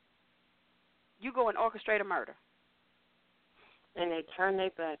 you go and orchestrate a murder. And they turned their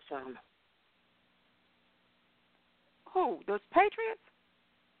backs on him. Who? Those Patriots?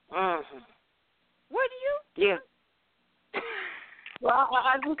 What do you? Yeah. Well,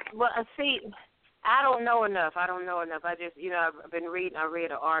 see, I don't know enough. I just, I've been reading. I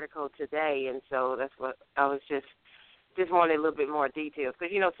read an article today, and so that's what I was just wanted a little bit more details.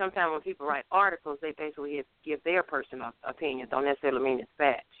 Because, sometimes when people write articles, they basically give their personal opinions. Don't necessarily mean it's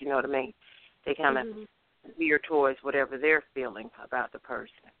facts. You know what I mean? They kind of veer towards whatever they're feeling about the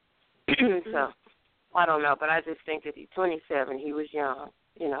person. So, I don't know. But I just think that he's 27. He was young,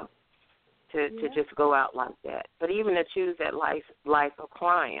 to just go out like that. But even to choose that life of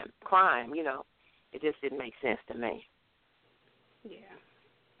crime, it just didn't make sense to me. Yeah.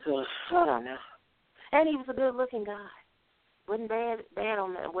 So, I don't know. And he was a good-looking guy. Wasn't bad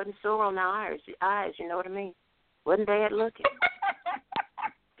on that. Wasn't sore on the eyes. You know what I mean? Wasn't bad looking.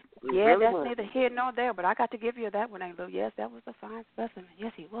 Yeah, really that's was. neither here nor there. But I got to give you that one, Angel. Yes, that was a fine specimen.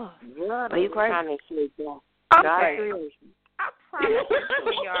 Yes, he was. Yeah, but you crazy? I'm crazy. I promise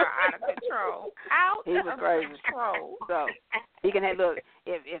you are out of control. He was crazy. Control. So he can look.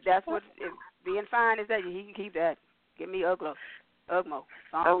 If that's what if being fine is that, he can keep that. Give me Ugmo.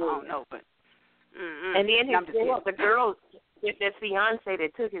 I don't know, but. And then the girl, that fiance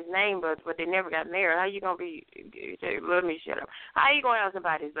that took his name, but they never got married. How you gonna be? Let me shut up. How you gonna have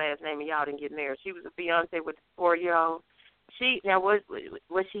somebody's last name and y'all didn't get married? She was a fiance with a 4-year-old.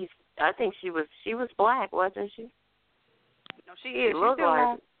 Was she? I think she was black, wasn't she? No, she is. She looked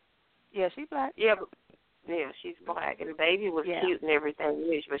like. Yeah, she's black. Yeah, she's black, and the baby was cute and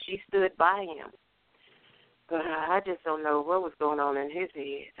everything, but she stood by him. But I just don't know what was going on in his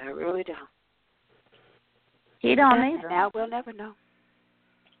head. I really don't. He don't either. Now we'll never know.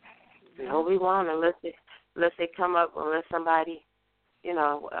 No, we won't unless they come up, unless somebody,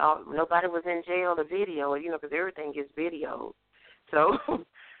 nobody was in jail to video, because everything gets videoed. So,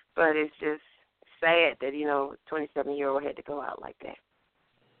 but it's just sad that, 27-year-old had to go out like that.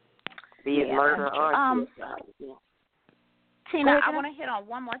 Be it murder or suicide. Tina, I want to hit on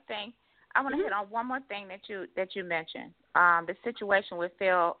one more thing. that you mentioned. The situation with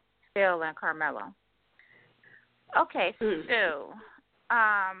Phil and Carmelo. Okay, so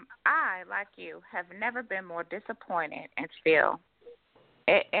I, like you, have never been more disappointed in Phil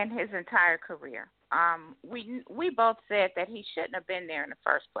in his entire career. We both said that he shouldn't have been there in the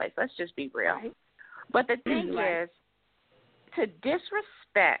first place. Let's just be real. Right. But the thing is, to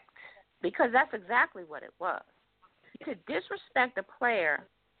disrespect, because that's exactly what it was, to disrespect a player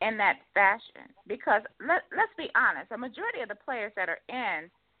in that fashion, because let's be honest, a majority of the players that are in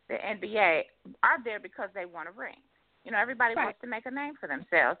the NBA are there because they want a ring. Everybody wants to make a name for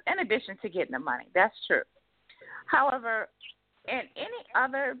themselves, in addition to getting the money. That's true. However, in any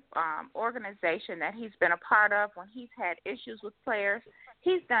other organization that he's been a part of, when he's had issues with players,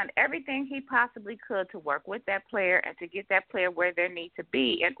 he's done everything he possibly could to work with that player and to get that player where they need to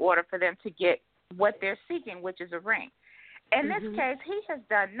be in order for them to get what they're seeking, which is a ring. in this case, he has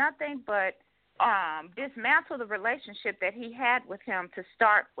done nothing but dismantle the relationship that he had with him to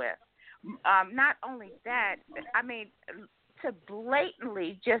start with. Not only that, I mean, to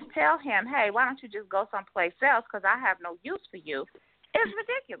blatantly just tell him, hey, why don't you just go someplace else because I have no use for you, is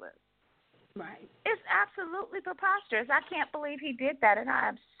ridiculous. Right. It's absolutely preposterous. I can't believe he did that, and I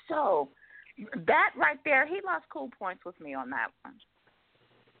am so – that right there, he lost cool points with me on that one.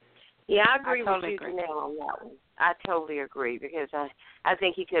 Yeah, I agree totally with you, agree. Janelle, on that one. I totally agree because I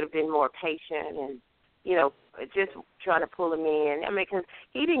think he could have been more patient and, you know, just trying to pull him in. I mean, because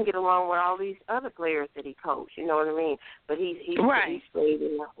he didn't get along with all these other players that he coached, you know what I mean? But he stayed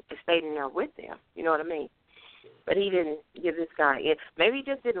in there with them, you know what I mean? But he didn't give this guy in. Maybe he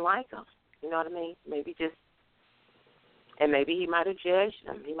just didn't like him, you know what I mean? Maybe he might have judged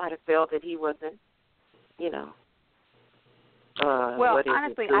him. He might have felt that he wasn't, you know. Well,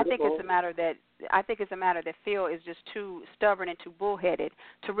 honestly, I think it's a matter that Phil is just too stubborn and too bullheaded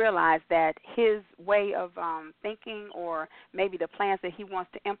to realize that his way of thinking, or maybe the plans that he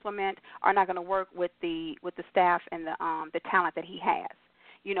wants to implement, are not going to work with the staff and the talent that he has.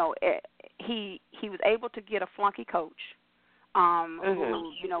 You know, he was able to get a flunky coach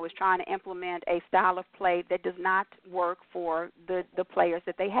who, you know, is trying to implement a style of play that does not work for the players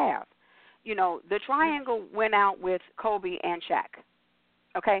that they have. You know, the triangle went out with Kobe and Shaq.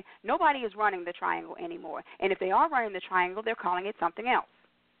 Okay? Nobody is running the triangle anymore. And if they are running the triangle, they're calling it something else.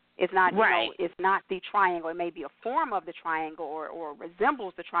 It's not, right. You know, it's not the triangle. It may be a form of the triangle or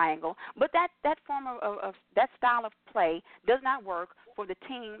resembles the triangle, but that form of that style of play does not work for the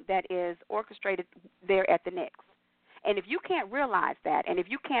team that is orchestrated there at the Knicks. And if you can't realize that, and if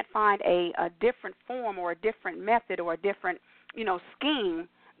you can't find a different form or a different method or a different, you know, scheme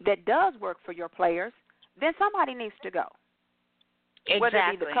that does work for your players, then somebody needs to go. Exactly. Whether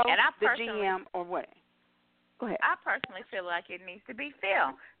it be the coach, and the GM, or what. Go ahead. I personally feel like it needs to be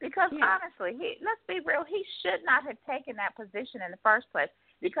Phil because, honestly, let's be real, he should not have taken that position in the first place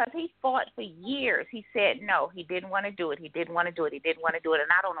because he fought for years. He said no, he didn't want to do it. He didn't want to do it. He didn't want to do it. And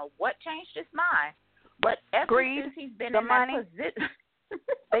I don't know what changed his mind, but ever since he's been in that position.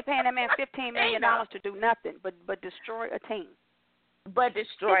 They paying that man $15 million to do nothing but destroy a team. But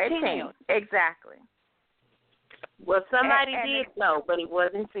destroy a team. Exactly. Well, somebody did know, but it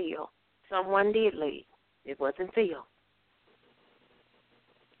wasn't Phil. Someone did leave. It wasn't Phil.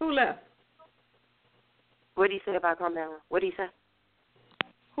 Who left? What did he say about Carmelo? What did he say?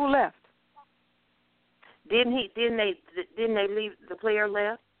 Who left? Didn't they leave? The player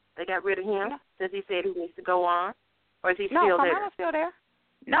left. They got rid of him since he said he needs to go on, or is he still there? No, Carmelo's still there.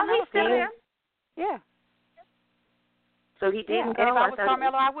 No, he's still there. Yeah. So he didn't go. And if I was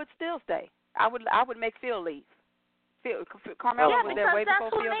Carmelo, I would still stay. I would make Phil leave. Carmelo was there way before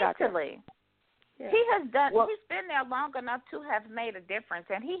Phil got there. Yeah. He has done. He's been there long enough to have made a difference,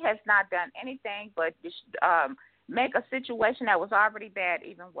 and he has not done anything but make a situation that was already bad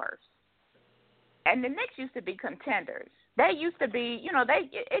even worse. And the Knicks used to be contenders. They used to be, you know,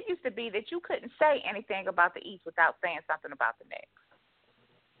 it used to be that you couldn't say anything about the East without saying something about the Knicks.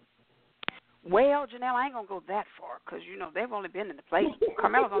 Well, Janelle, I ain't gonna go that far because you know they've only been in the playoffs.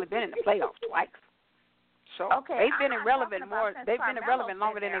 Carmelo's only been in the playoffs twice. So they've been irrelevant more. They've been irrelevant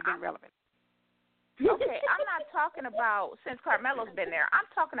longer than they've been relevant. Okay, I'm not talking about since Carmelo's been there. I'm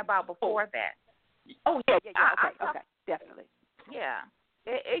talking about before that. Oh yeah. Okay, definitely. Yeah,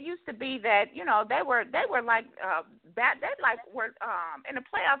 it used to be that you know they were like bad. They were in the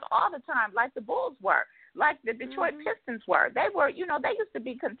playoffs all the time, like the Bulls were, like the Detroit Pistons were. They were, you know, they used to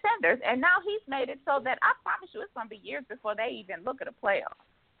be contenders, and now he's made it so that I promise you it's going to be years before they even look at a playoff.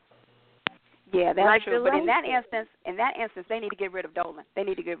 Yeah, that's true. But in that instance, they need to get rid of Dolan. They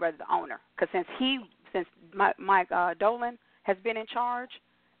need to get rid of the owner because since Mike Dolan has been in charge,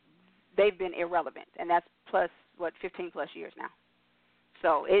 they've been irrelevant, and that's 15 plus years now.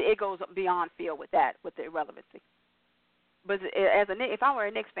 So it goes beyond Phil with the irrelevancy. But if I were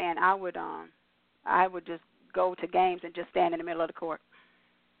a Knicks fan, I would just go to games and just stand in the middle of the court.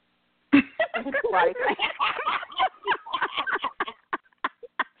 Right.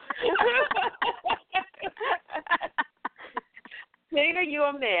 Tina, you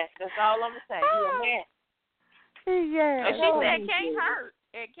a mess. That's all I'm gonna say. You a mess. Yeah. And she said it can't hurt.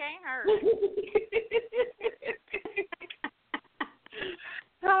 It can't hurt.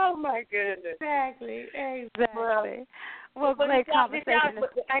 Oh my goodness. Exactly. Well, great conversation.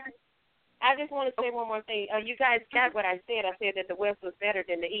 I just want to say one more thing. You guys got what I said. I said that the West was better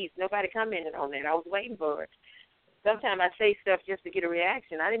than the East. Nobody commented on that. I was waiting for it. Sometimes I say stuff just to get a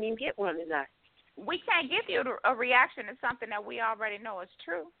reaction. I didn't even get one tonight. We can't give you a reaction to something that we already know is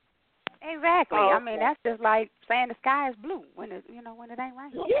true. Exactly. Oh, I mean, that's just like saying the sky is blue when it ain't raining.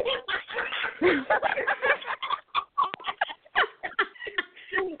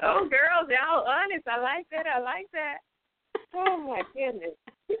 Oh, girls, y'all honest. I like that. Oh, my goodness.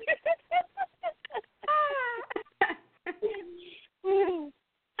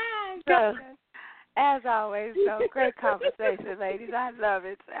 So, as always, great conversation, ladies. I love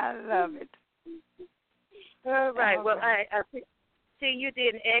it. All right. Well, I see you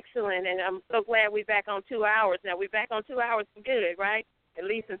did excellent, and I'm so glad we're back on 2 hours. Now, we're back on 2 hours for good, right? At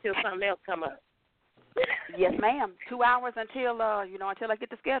least until something else come up. Yes, ma'am. 2 hours until I get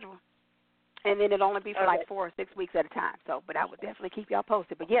the schedule. And then it'll only be for like 4 or 6 weeks at a time. So, but I would definitely keep y'all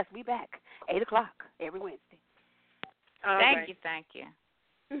posted. But, yes, we back 8 o'clock every Wednesday. Thank you.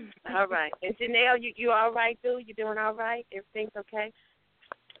 All right. And Janelle, you all right, too? You doing all right? Everything's okay?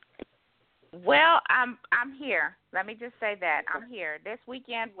 Well, I'm here. Let me just say that. I'm here. This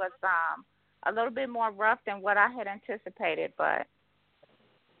weekend was a little bit more rough than what I had anticipated, but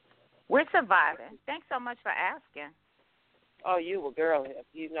we're surviving. Thanks so much for asking. Oh, you a girl.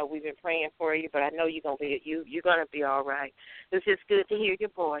 You know we've been praying for you, but I know you're gonna be all right. It's just good to hear your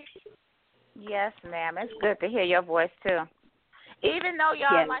voice. Yes, ma'am. It's good to hear your voice too. Even though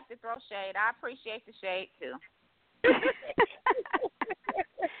y'all like to throw shade, I appreciate the shade too.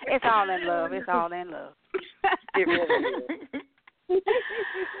 It's all in love. It really is.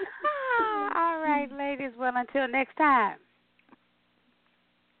 All right, ladies. Well, until next time.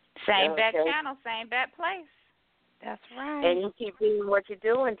 Same bat channel, same bat place. That's right. And you keep doing what you're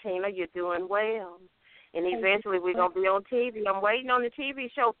doing, Tina. You're doing well. And eventually we're going to be on TV. I'm waiting on the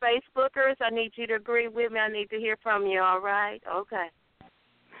TV show. Facebookers, I need you to agree with me. I need to hear from you, all right? Okay.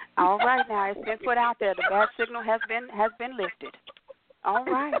 All right, now. It's been put out there. The bad signal has been lifted. All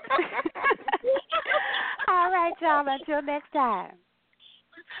right. All right, y'all. Until next time.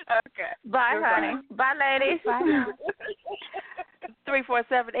 Okay. Bye, honey. Bye, ladies. Bye.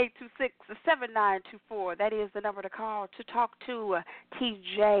 347-826-7924. That is the number to call to talk to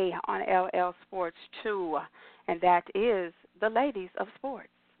TJ on LL Sports 2. And that is the ladies of sports.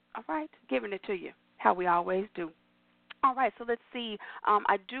 All right? Giving it to you how we always do. All right, so let's see.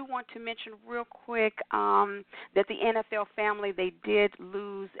 I do want to mention real quick that the NFL family, they did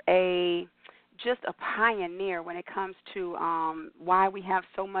lose just a pioneer when it comes to why we have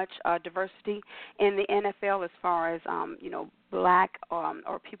so much diversity in the NFL as far as, black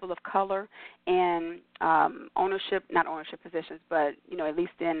or people of color in not ownership positions, but, at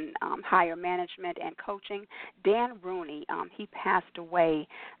least in higher management and coaching. Dan Rooney, he passed away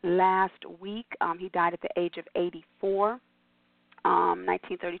last week. He died at the age of 84.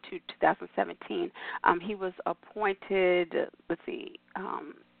 1932 to 2017. He was appointed,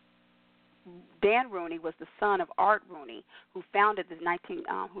 Dan Rooney was the son of Art Rooney, who founded the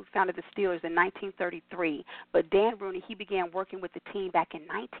Steelers in 1933. But Dan Rooney, he began working with the team back in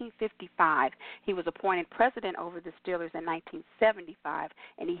 1955. He was appointed president over the Steelers in 1975,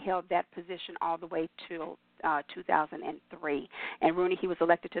 and he held that position all the way till 2003. And Rooney, he was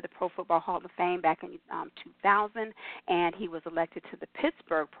elected to the Pro Football Hall of Fame back in 2000, and he was elected to the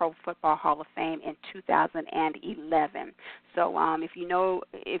Pittsburgh Pro Football Hall of Fame in 2011. So if you know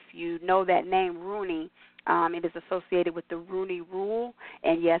that name Rooney, it is associated with the Rooney Rule,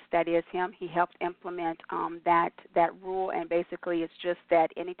 and yes, that is him. He helped implement that rule, and basically it's just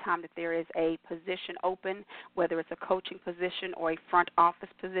that anytime that there is a position open, whether it's a coaching position or a front office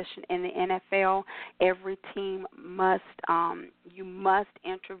position in the NFL, every team must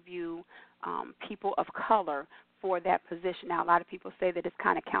interview people of color for that position. Now, a lot of people say that it's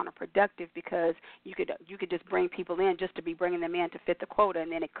kind of counterproductive because you could just bring people in just to be bringing them in to fit the quota,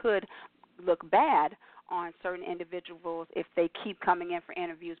 and then it could look bad on certain individuals if they keep coming in for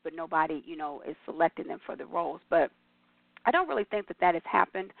interviews, but nobody, is selecting them for the roles. But I don't really think that has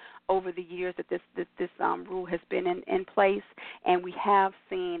happened over the years that this rule has been in place, and we have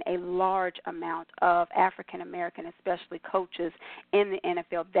seen a large amount of African American, especially coaches in the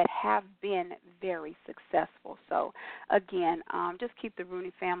NFL that have been very successful. So again, just keep the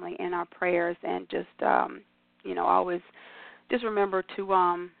Rooney family in our prayers, and just always just remember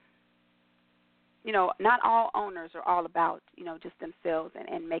to not all owners are all about, just themselves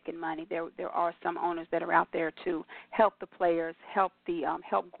and making money. There are some owners that are out there to help the players, help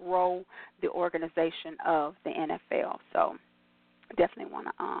grow the organization of the NFL. So definitely want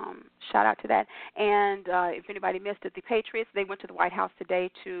to shout out to that. And if anybody missed it, the Patriots, they went to the White House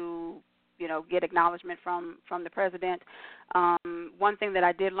today to get acknowledgement from the president. One thing that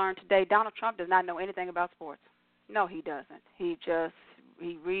I did learn today, Donald Trump does not know anything about sports. No, he doesn't. He just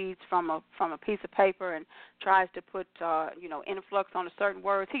he reads from a piece of paper and tries to put influx on a certain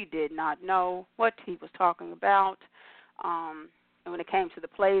words. He did not know what he was talking about. And when it came to the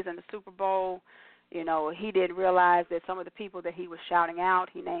plays in the Super Bowl, he didn't realize that some of the people that he was shouting out,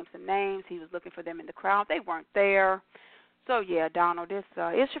 he named some names. He was looking for them in the crowd. They weren't there. So, yeah, Donald, it's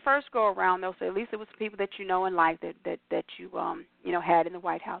your first go-around, though, so at least it was people that you know and like that you had in the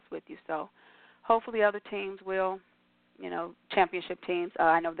White House with you. So hopefully other teams will, championship teams.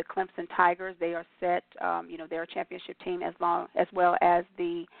 I know the Clemson Tigers, they are set. They're a championship team as well as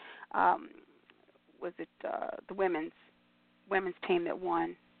the the women's team that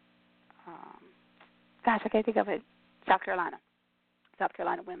won. I can't think of it. South Carolina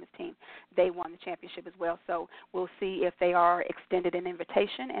women's team. They won the championship as well. So we'll see if they are extended an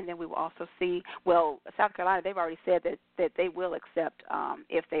invitation, and then we will also see, South Carolina, they've already said that they will accept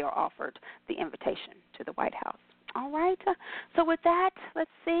if they are offered the invitation to the White House. All right. So with that,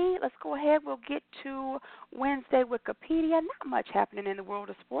 let's see. Let's go ahead. We'll get to Wednesday Wikipedia. Not much happening in the world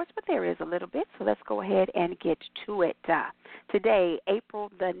of sports, but there is a little bit. So let's go ahead and get to it. Today,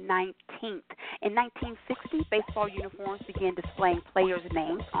 April the 19th. In 1960, baseball uniforms began displaying players'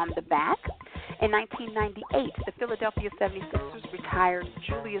 names on the back. In 1998, the Philadelphia 76ers retired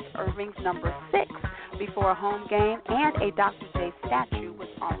Julius Erving's number 6 before a home game, and a Dr. J statue was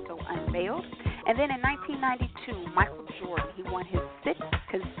also unveiled. And then in 1992, Michael Jordan, he won his 6th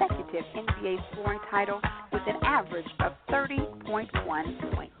consecutive NBA scoring title with an average of 30.1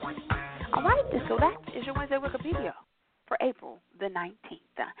 points. All right, so that is your Wednesday Wikipedia for April the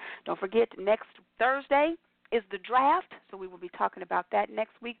 19th. Don't forget, next Thursday is the draft, so we will be talking about that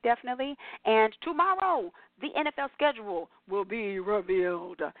next week definitely. And tomorrow, the NFL schedule will be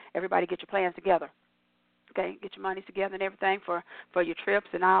revealed. Everybody get your plans together. Okay, get your money together and everything for your trips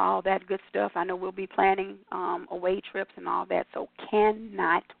and all that good stuff. I know we'll be planning away trips and all that, so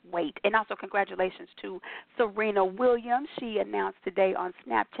cannot wait. And also congratulations to Serena Williams. She announced today on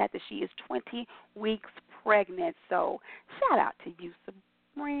Snapchat that she is 20 weeks pregnant. So shout out to you,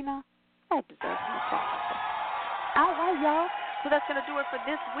 Serena. That deserves a shout out. All right, y'all. So that's going to do it for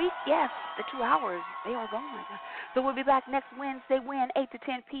this week. Yes, the 2 hours, they are gone. So we'll be back next Wednesday, 8 to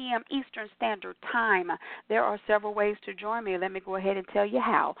 10 p.m. Eastern Standard Time. There are several ways to join me. Let me go ahead and tell you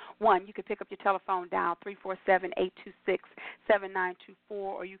how. One, you can pick up your telephone dial, 347-826-7924,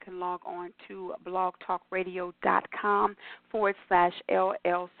 or you can log on to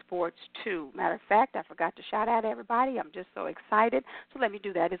blogtalkradio.com/LL Sports 2. Matter of fact, I forgot to shout out everybody. I'm just so excited. So let me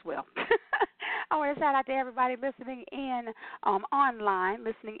do that as well. I want to shout out to everybody listening in online,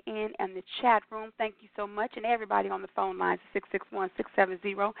 listening in the chat room. Thank you so much. And everybody on the phone lines,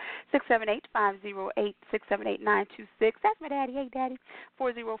 661-670-678-508, 678-926. That's my daddy. Hey, Daddy.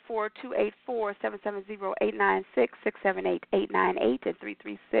 404-284-770-896, 678-898, and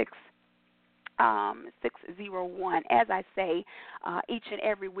 336. 601. As I say each and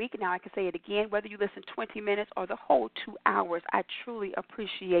every week, now I can say it again, whether you listen 20 minutes or the whole 2 hours, I truly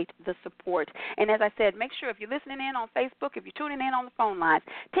appreciate the support. And as I said, make sure if you're listening in on Facebook, if you're tuning in on the phone lines,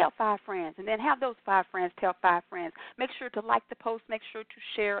 tell 5 friends, and then have those 5 friends tell 5 friends. Make sure to like the post. Make sure to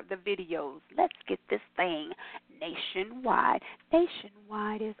share the videos. Let's get this thing nationwide.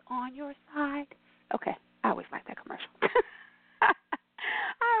 Nationwide is on your side. Okay, I always like that commercial.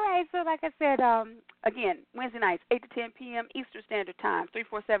 All right, so like I said, again, Wednesday nights, 8 to 10 p.m. Eastern Standard Time,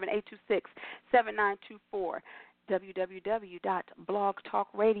 347-826-7924,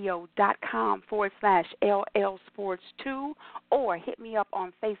 www.blogtalkradio.com/LL Sports 2, or hit me up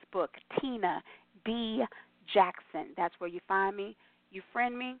on Facebook, Tina D. Jackson. That's where you find me. You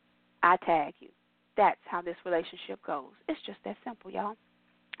friend me, I tag you. That's how this relationship goes. It's just that simple, y'all.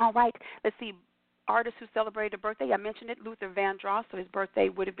 All right, let's see. Artist who celebrated a birthday, I mentioned it, Luther Vandross, so his birthday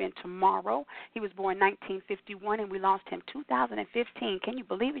would have been tomorrow. He was born 1951, and we lost him 2015. Can you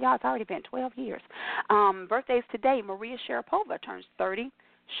believe it, y'all? It's already been 12 years. Birthdays today, Maria Sharapova turns 30.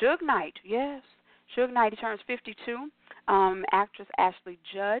 Suge Knight, yes. Suge Knight, he turns 52. Actress Ashley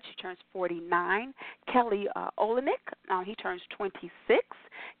Judd, she turns 49. Kelly Olynyk, he turns 26.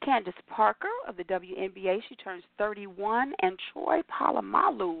 Candace Parker of the WNBA, she turns 31. And Troy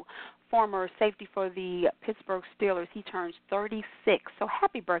Polamalu, former safety for the Pittsburgh Steelers, he turns 36. So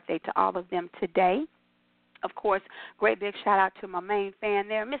happy birthday to all of them today. Of course, great big shout-out to my main fan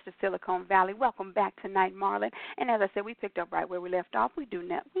there, Mr. Silicon Valley. Welcome back tonight, Marlon. And as I said, we picked up right where we left off. We do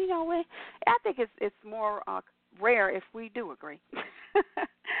not, I think it's more rare if we do agree.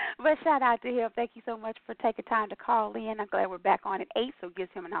 But shout out to him. Thank you so much for taking time to call in. I'm glad we're back on at 8, so it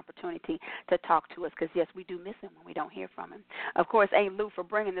gives him an opportunity to talk to us because, yes, we do miss him when we don't hear from him. Of course, Aunt Lou for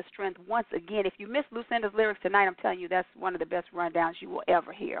bringing the strength once again. If you missed Lucinda's lyrics tonight, I'm telling you that's one of the best rundowns you will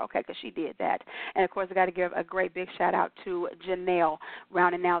ever hear, okay, because she did that. And, of course, I got to give a great big shout-out to Janelle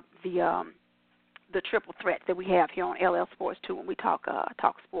rounding out the triple threat that we have here on LL Sports, too, when we talk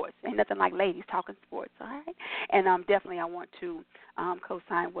sports. Ain't nothing like ladies talking sports, all right? And definitely I want to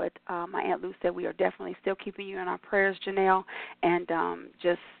co-sign what my Aunt Lou said. We are definitely still keeping you in our prayers, Janelle, and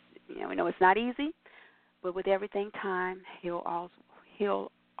just, we know it's not easy, but with everything time, heal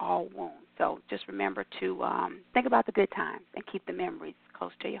all wounds. So just remember to think about the good times and keep the memories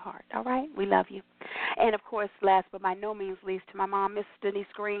close to your heart, all right? We love you. And, of course, last but by no means least, to my mom, Miss Denise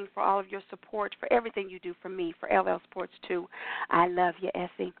Green, for all of your support, for everything you do for me, for LL Sports, too. I love you,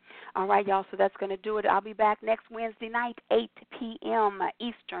 Essie. All right, y'all, so that's going to do it. I'll be back next Wednesday night, 8 p.m.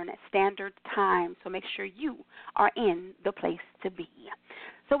 Eastern Standard Time, so make sure you are in the place to be.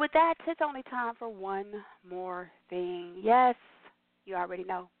 So with that, it's only time for one more thing. Yes, you already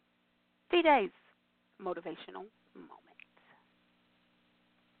know. TJ's Motivational Moment.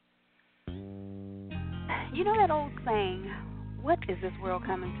 You know that old saying, what is this world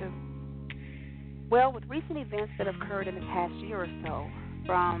coming to? Well, with recent events that have occurred in the past year or so,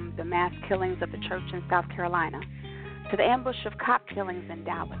 from the mass killings of the church in South Carolina to the ambush of cop killings in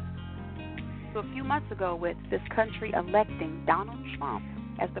Dallas, to a few months ago with this country electing Donald Trump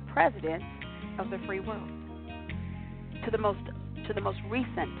as the president of the free world, to the most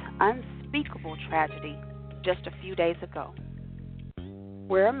recent unspeakable tragedy just a few days ago,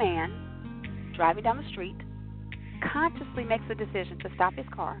 where a man driving down the street consciously makes a decision to stop his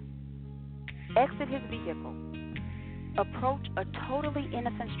car, exit his vehicle, approach a totally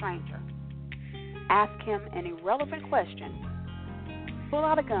innocent stranger, ask him an irrelevant question, pull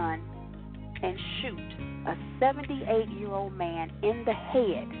out a gun, and shoot a 78-year-old man in the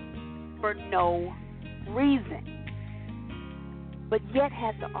head for no reason, but yet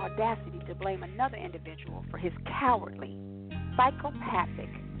has the audacity to blame another individual for his cowardly, psychopathic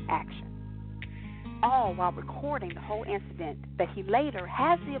action, all while recording the whole incident that he later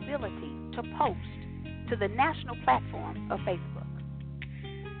has the ability to post to the national platform of Facebook.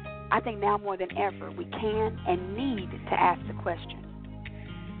 I think now more than ever we can and need to ask the question,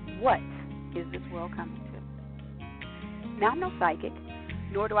 what is this world coming to? Now, I'm no psychic,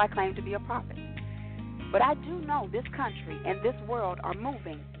 nor do I claim to be a prophet, but I do know this country and this world are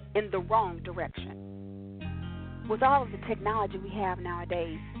moving in the wrong direction. With all of the technology we have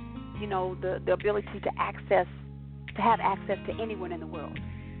nowadays, the ability to have access to anyone in the world,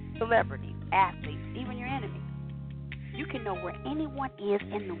 celebrities, athletes, even your enemies. You can know where anyone is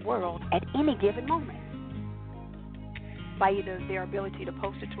in the world at any given moment by either their ability to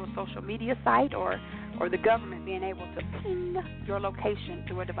post it to a social media site or the government being able to ping your location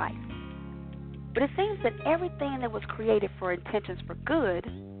through a device. But it seems that everything that was created for intentions for good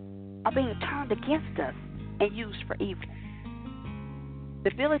are being turned against us and used for evil. The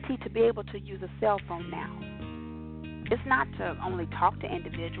ability to be able to use a cell phone now, it's not to only talk to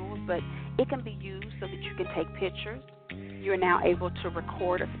individuals, but it can be used so that you can take pictures. You're now able to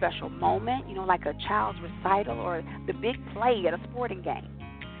record a special moment, like a child's recital or the big play at a sporting game.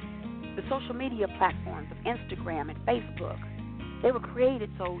 The social media platforms of Instagram and Facebook, they were created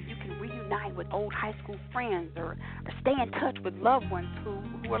so you can reunite with old high school friends or stay in touch with loved ones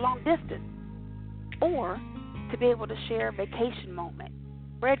who are long distance, or to be able to share vacation moments,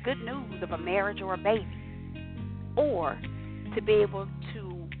 spread good news of a marriage or a baby, or to be able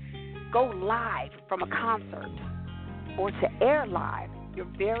to go live from a concert or to air live your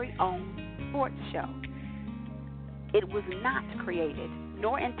very own sports show. It was not created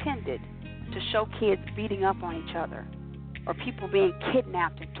nor intended to show kids beating up on each other or people being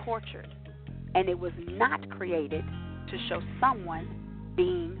kidnapped and tortured, and it was not created to show someone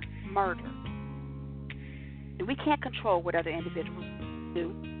being murdered. And we can't control what other individuals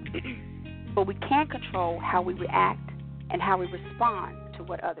do, but we can control how we react and how we respond to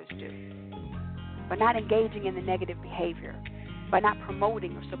what others do. By not engaging in the negative behavior, by not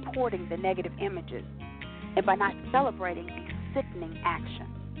promoting or supporting the negative images, and by not celebrating these sickening actions.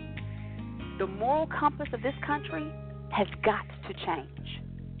 The moral compass of this country has got to change.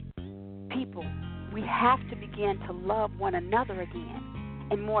 People, we have to begin to love one another again,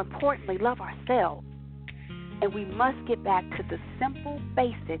 and more importantly, love ourselves. And we must get back to the simple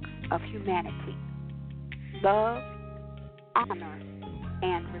basics of humanity: love, honor,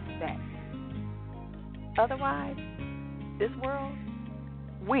 and respect. Otherwise, this world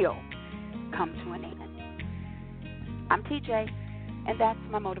will come to an end. I'm TJ. And that's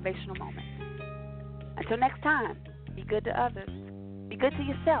my motivational moment. Until next time, be good to others, be good to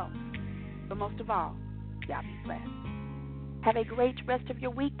yourself, but most of all, y'all be blessed. Have a great rest of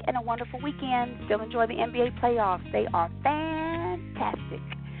your week and a wonderful weekend. Still enjoy the NBA playoffs. They are fantastic.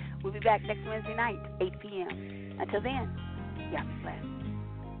 We'll be back next Wednesday night, 8 p.m. Until then, y'all be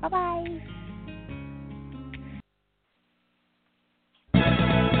blessed. Bye-bye.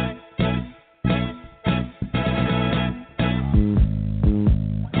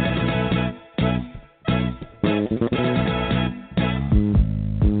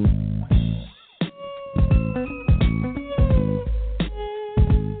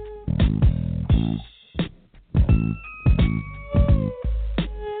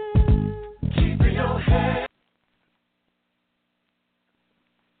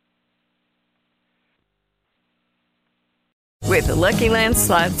 With the Lucky Land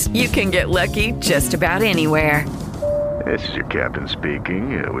Slots, you can get lucky just about anywhere. This is your captain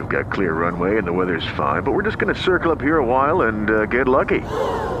speaking. We've got clear runway and the weather's fine, but we're just going to circle up here a while and get lucky.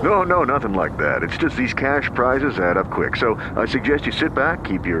 No, nothing like that. It's just these cash prizes add up quick. So I suggest you sit back,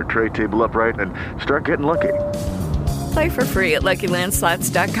 keep your tray table upright, and start getting lucky. Play for free at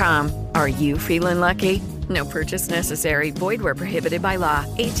LuckyLandSlots.com. Are you feeling lucky? No purchase necessary. Void where prohibited by law.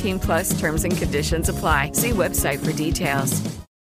 18+ terms and conditions apply. See website for details.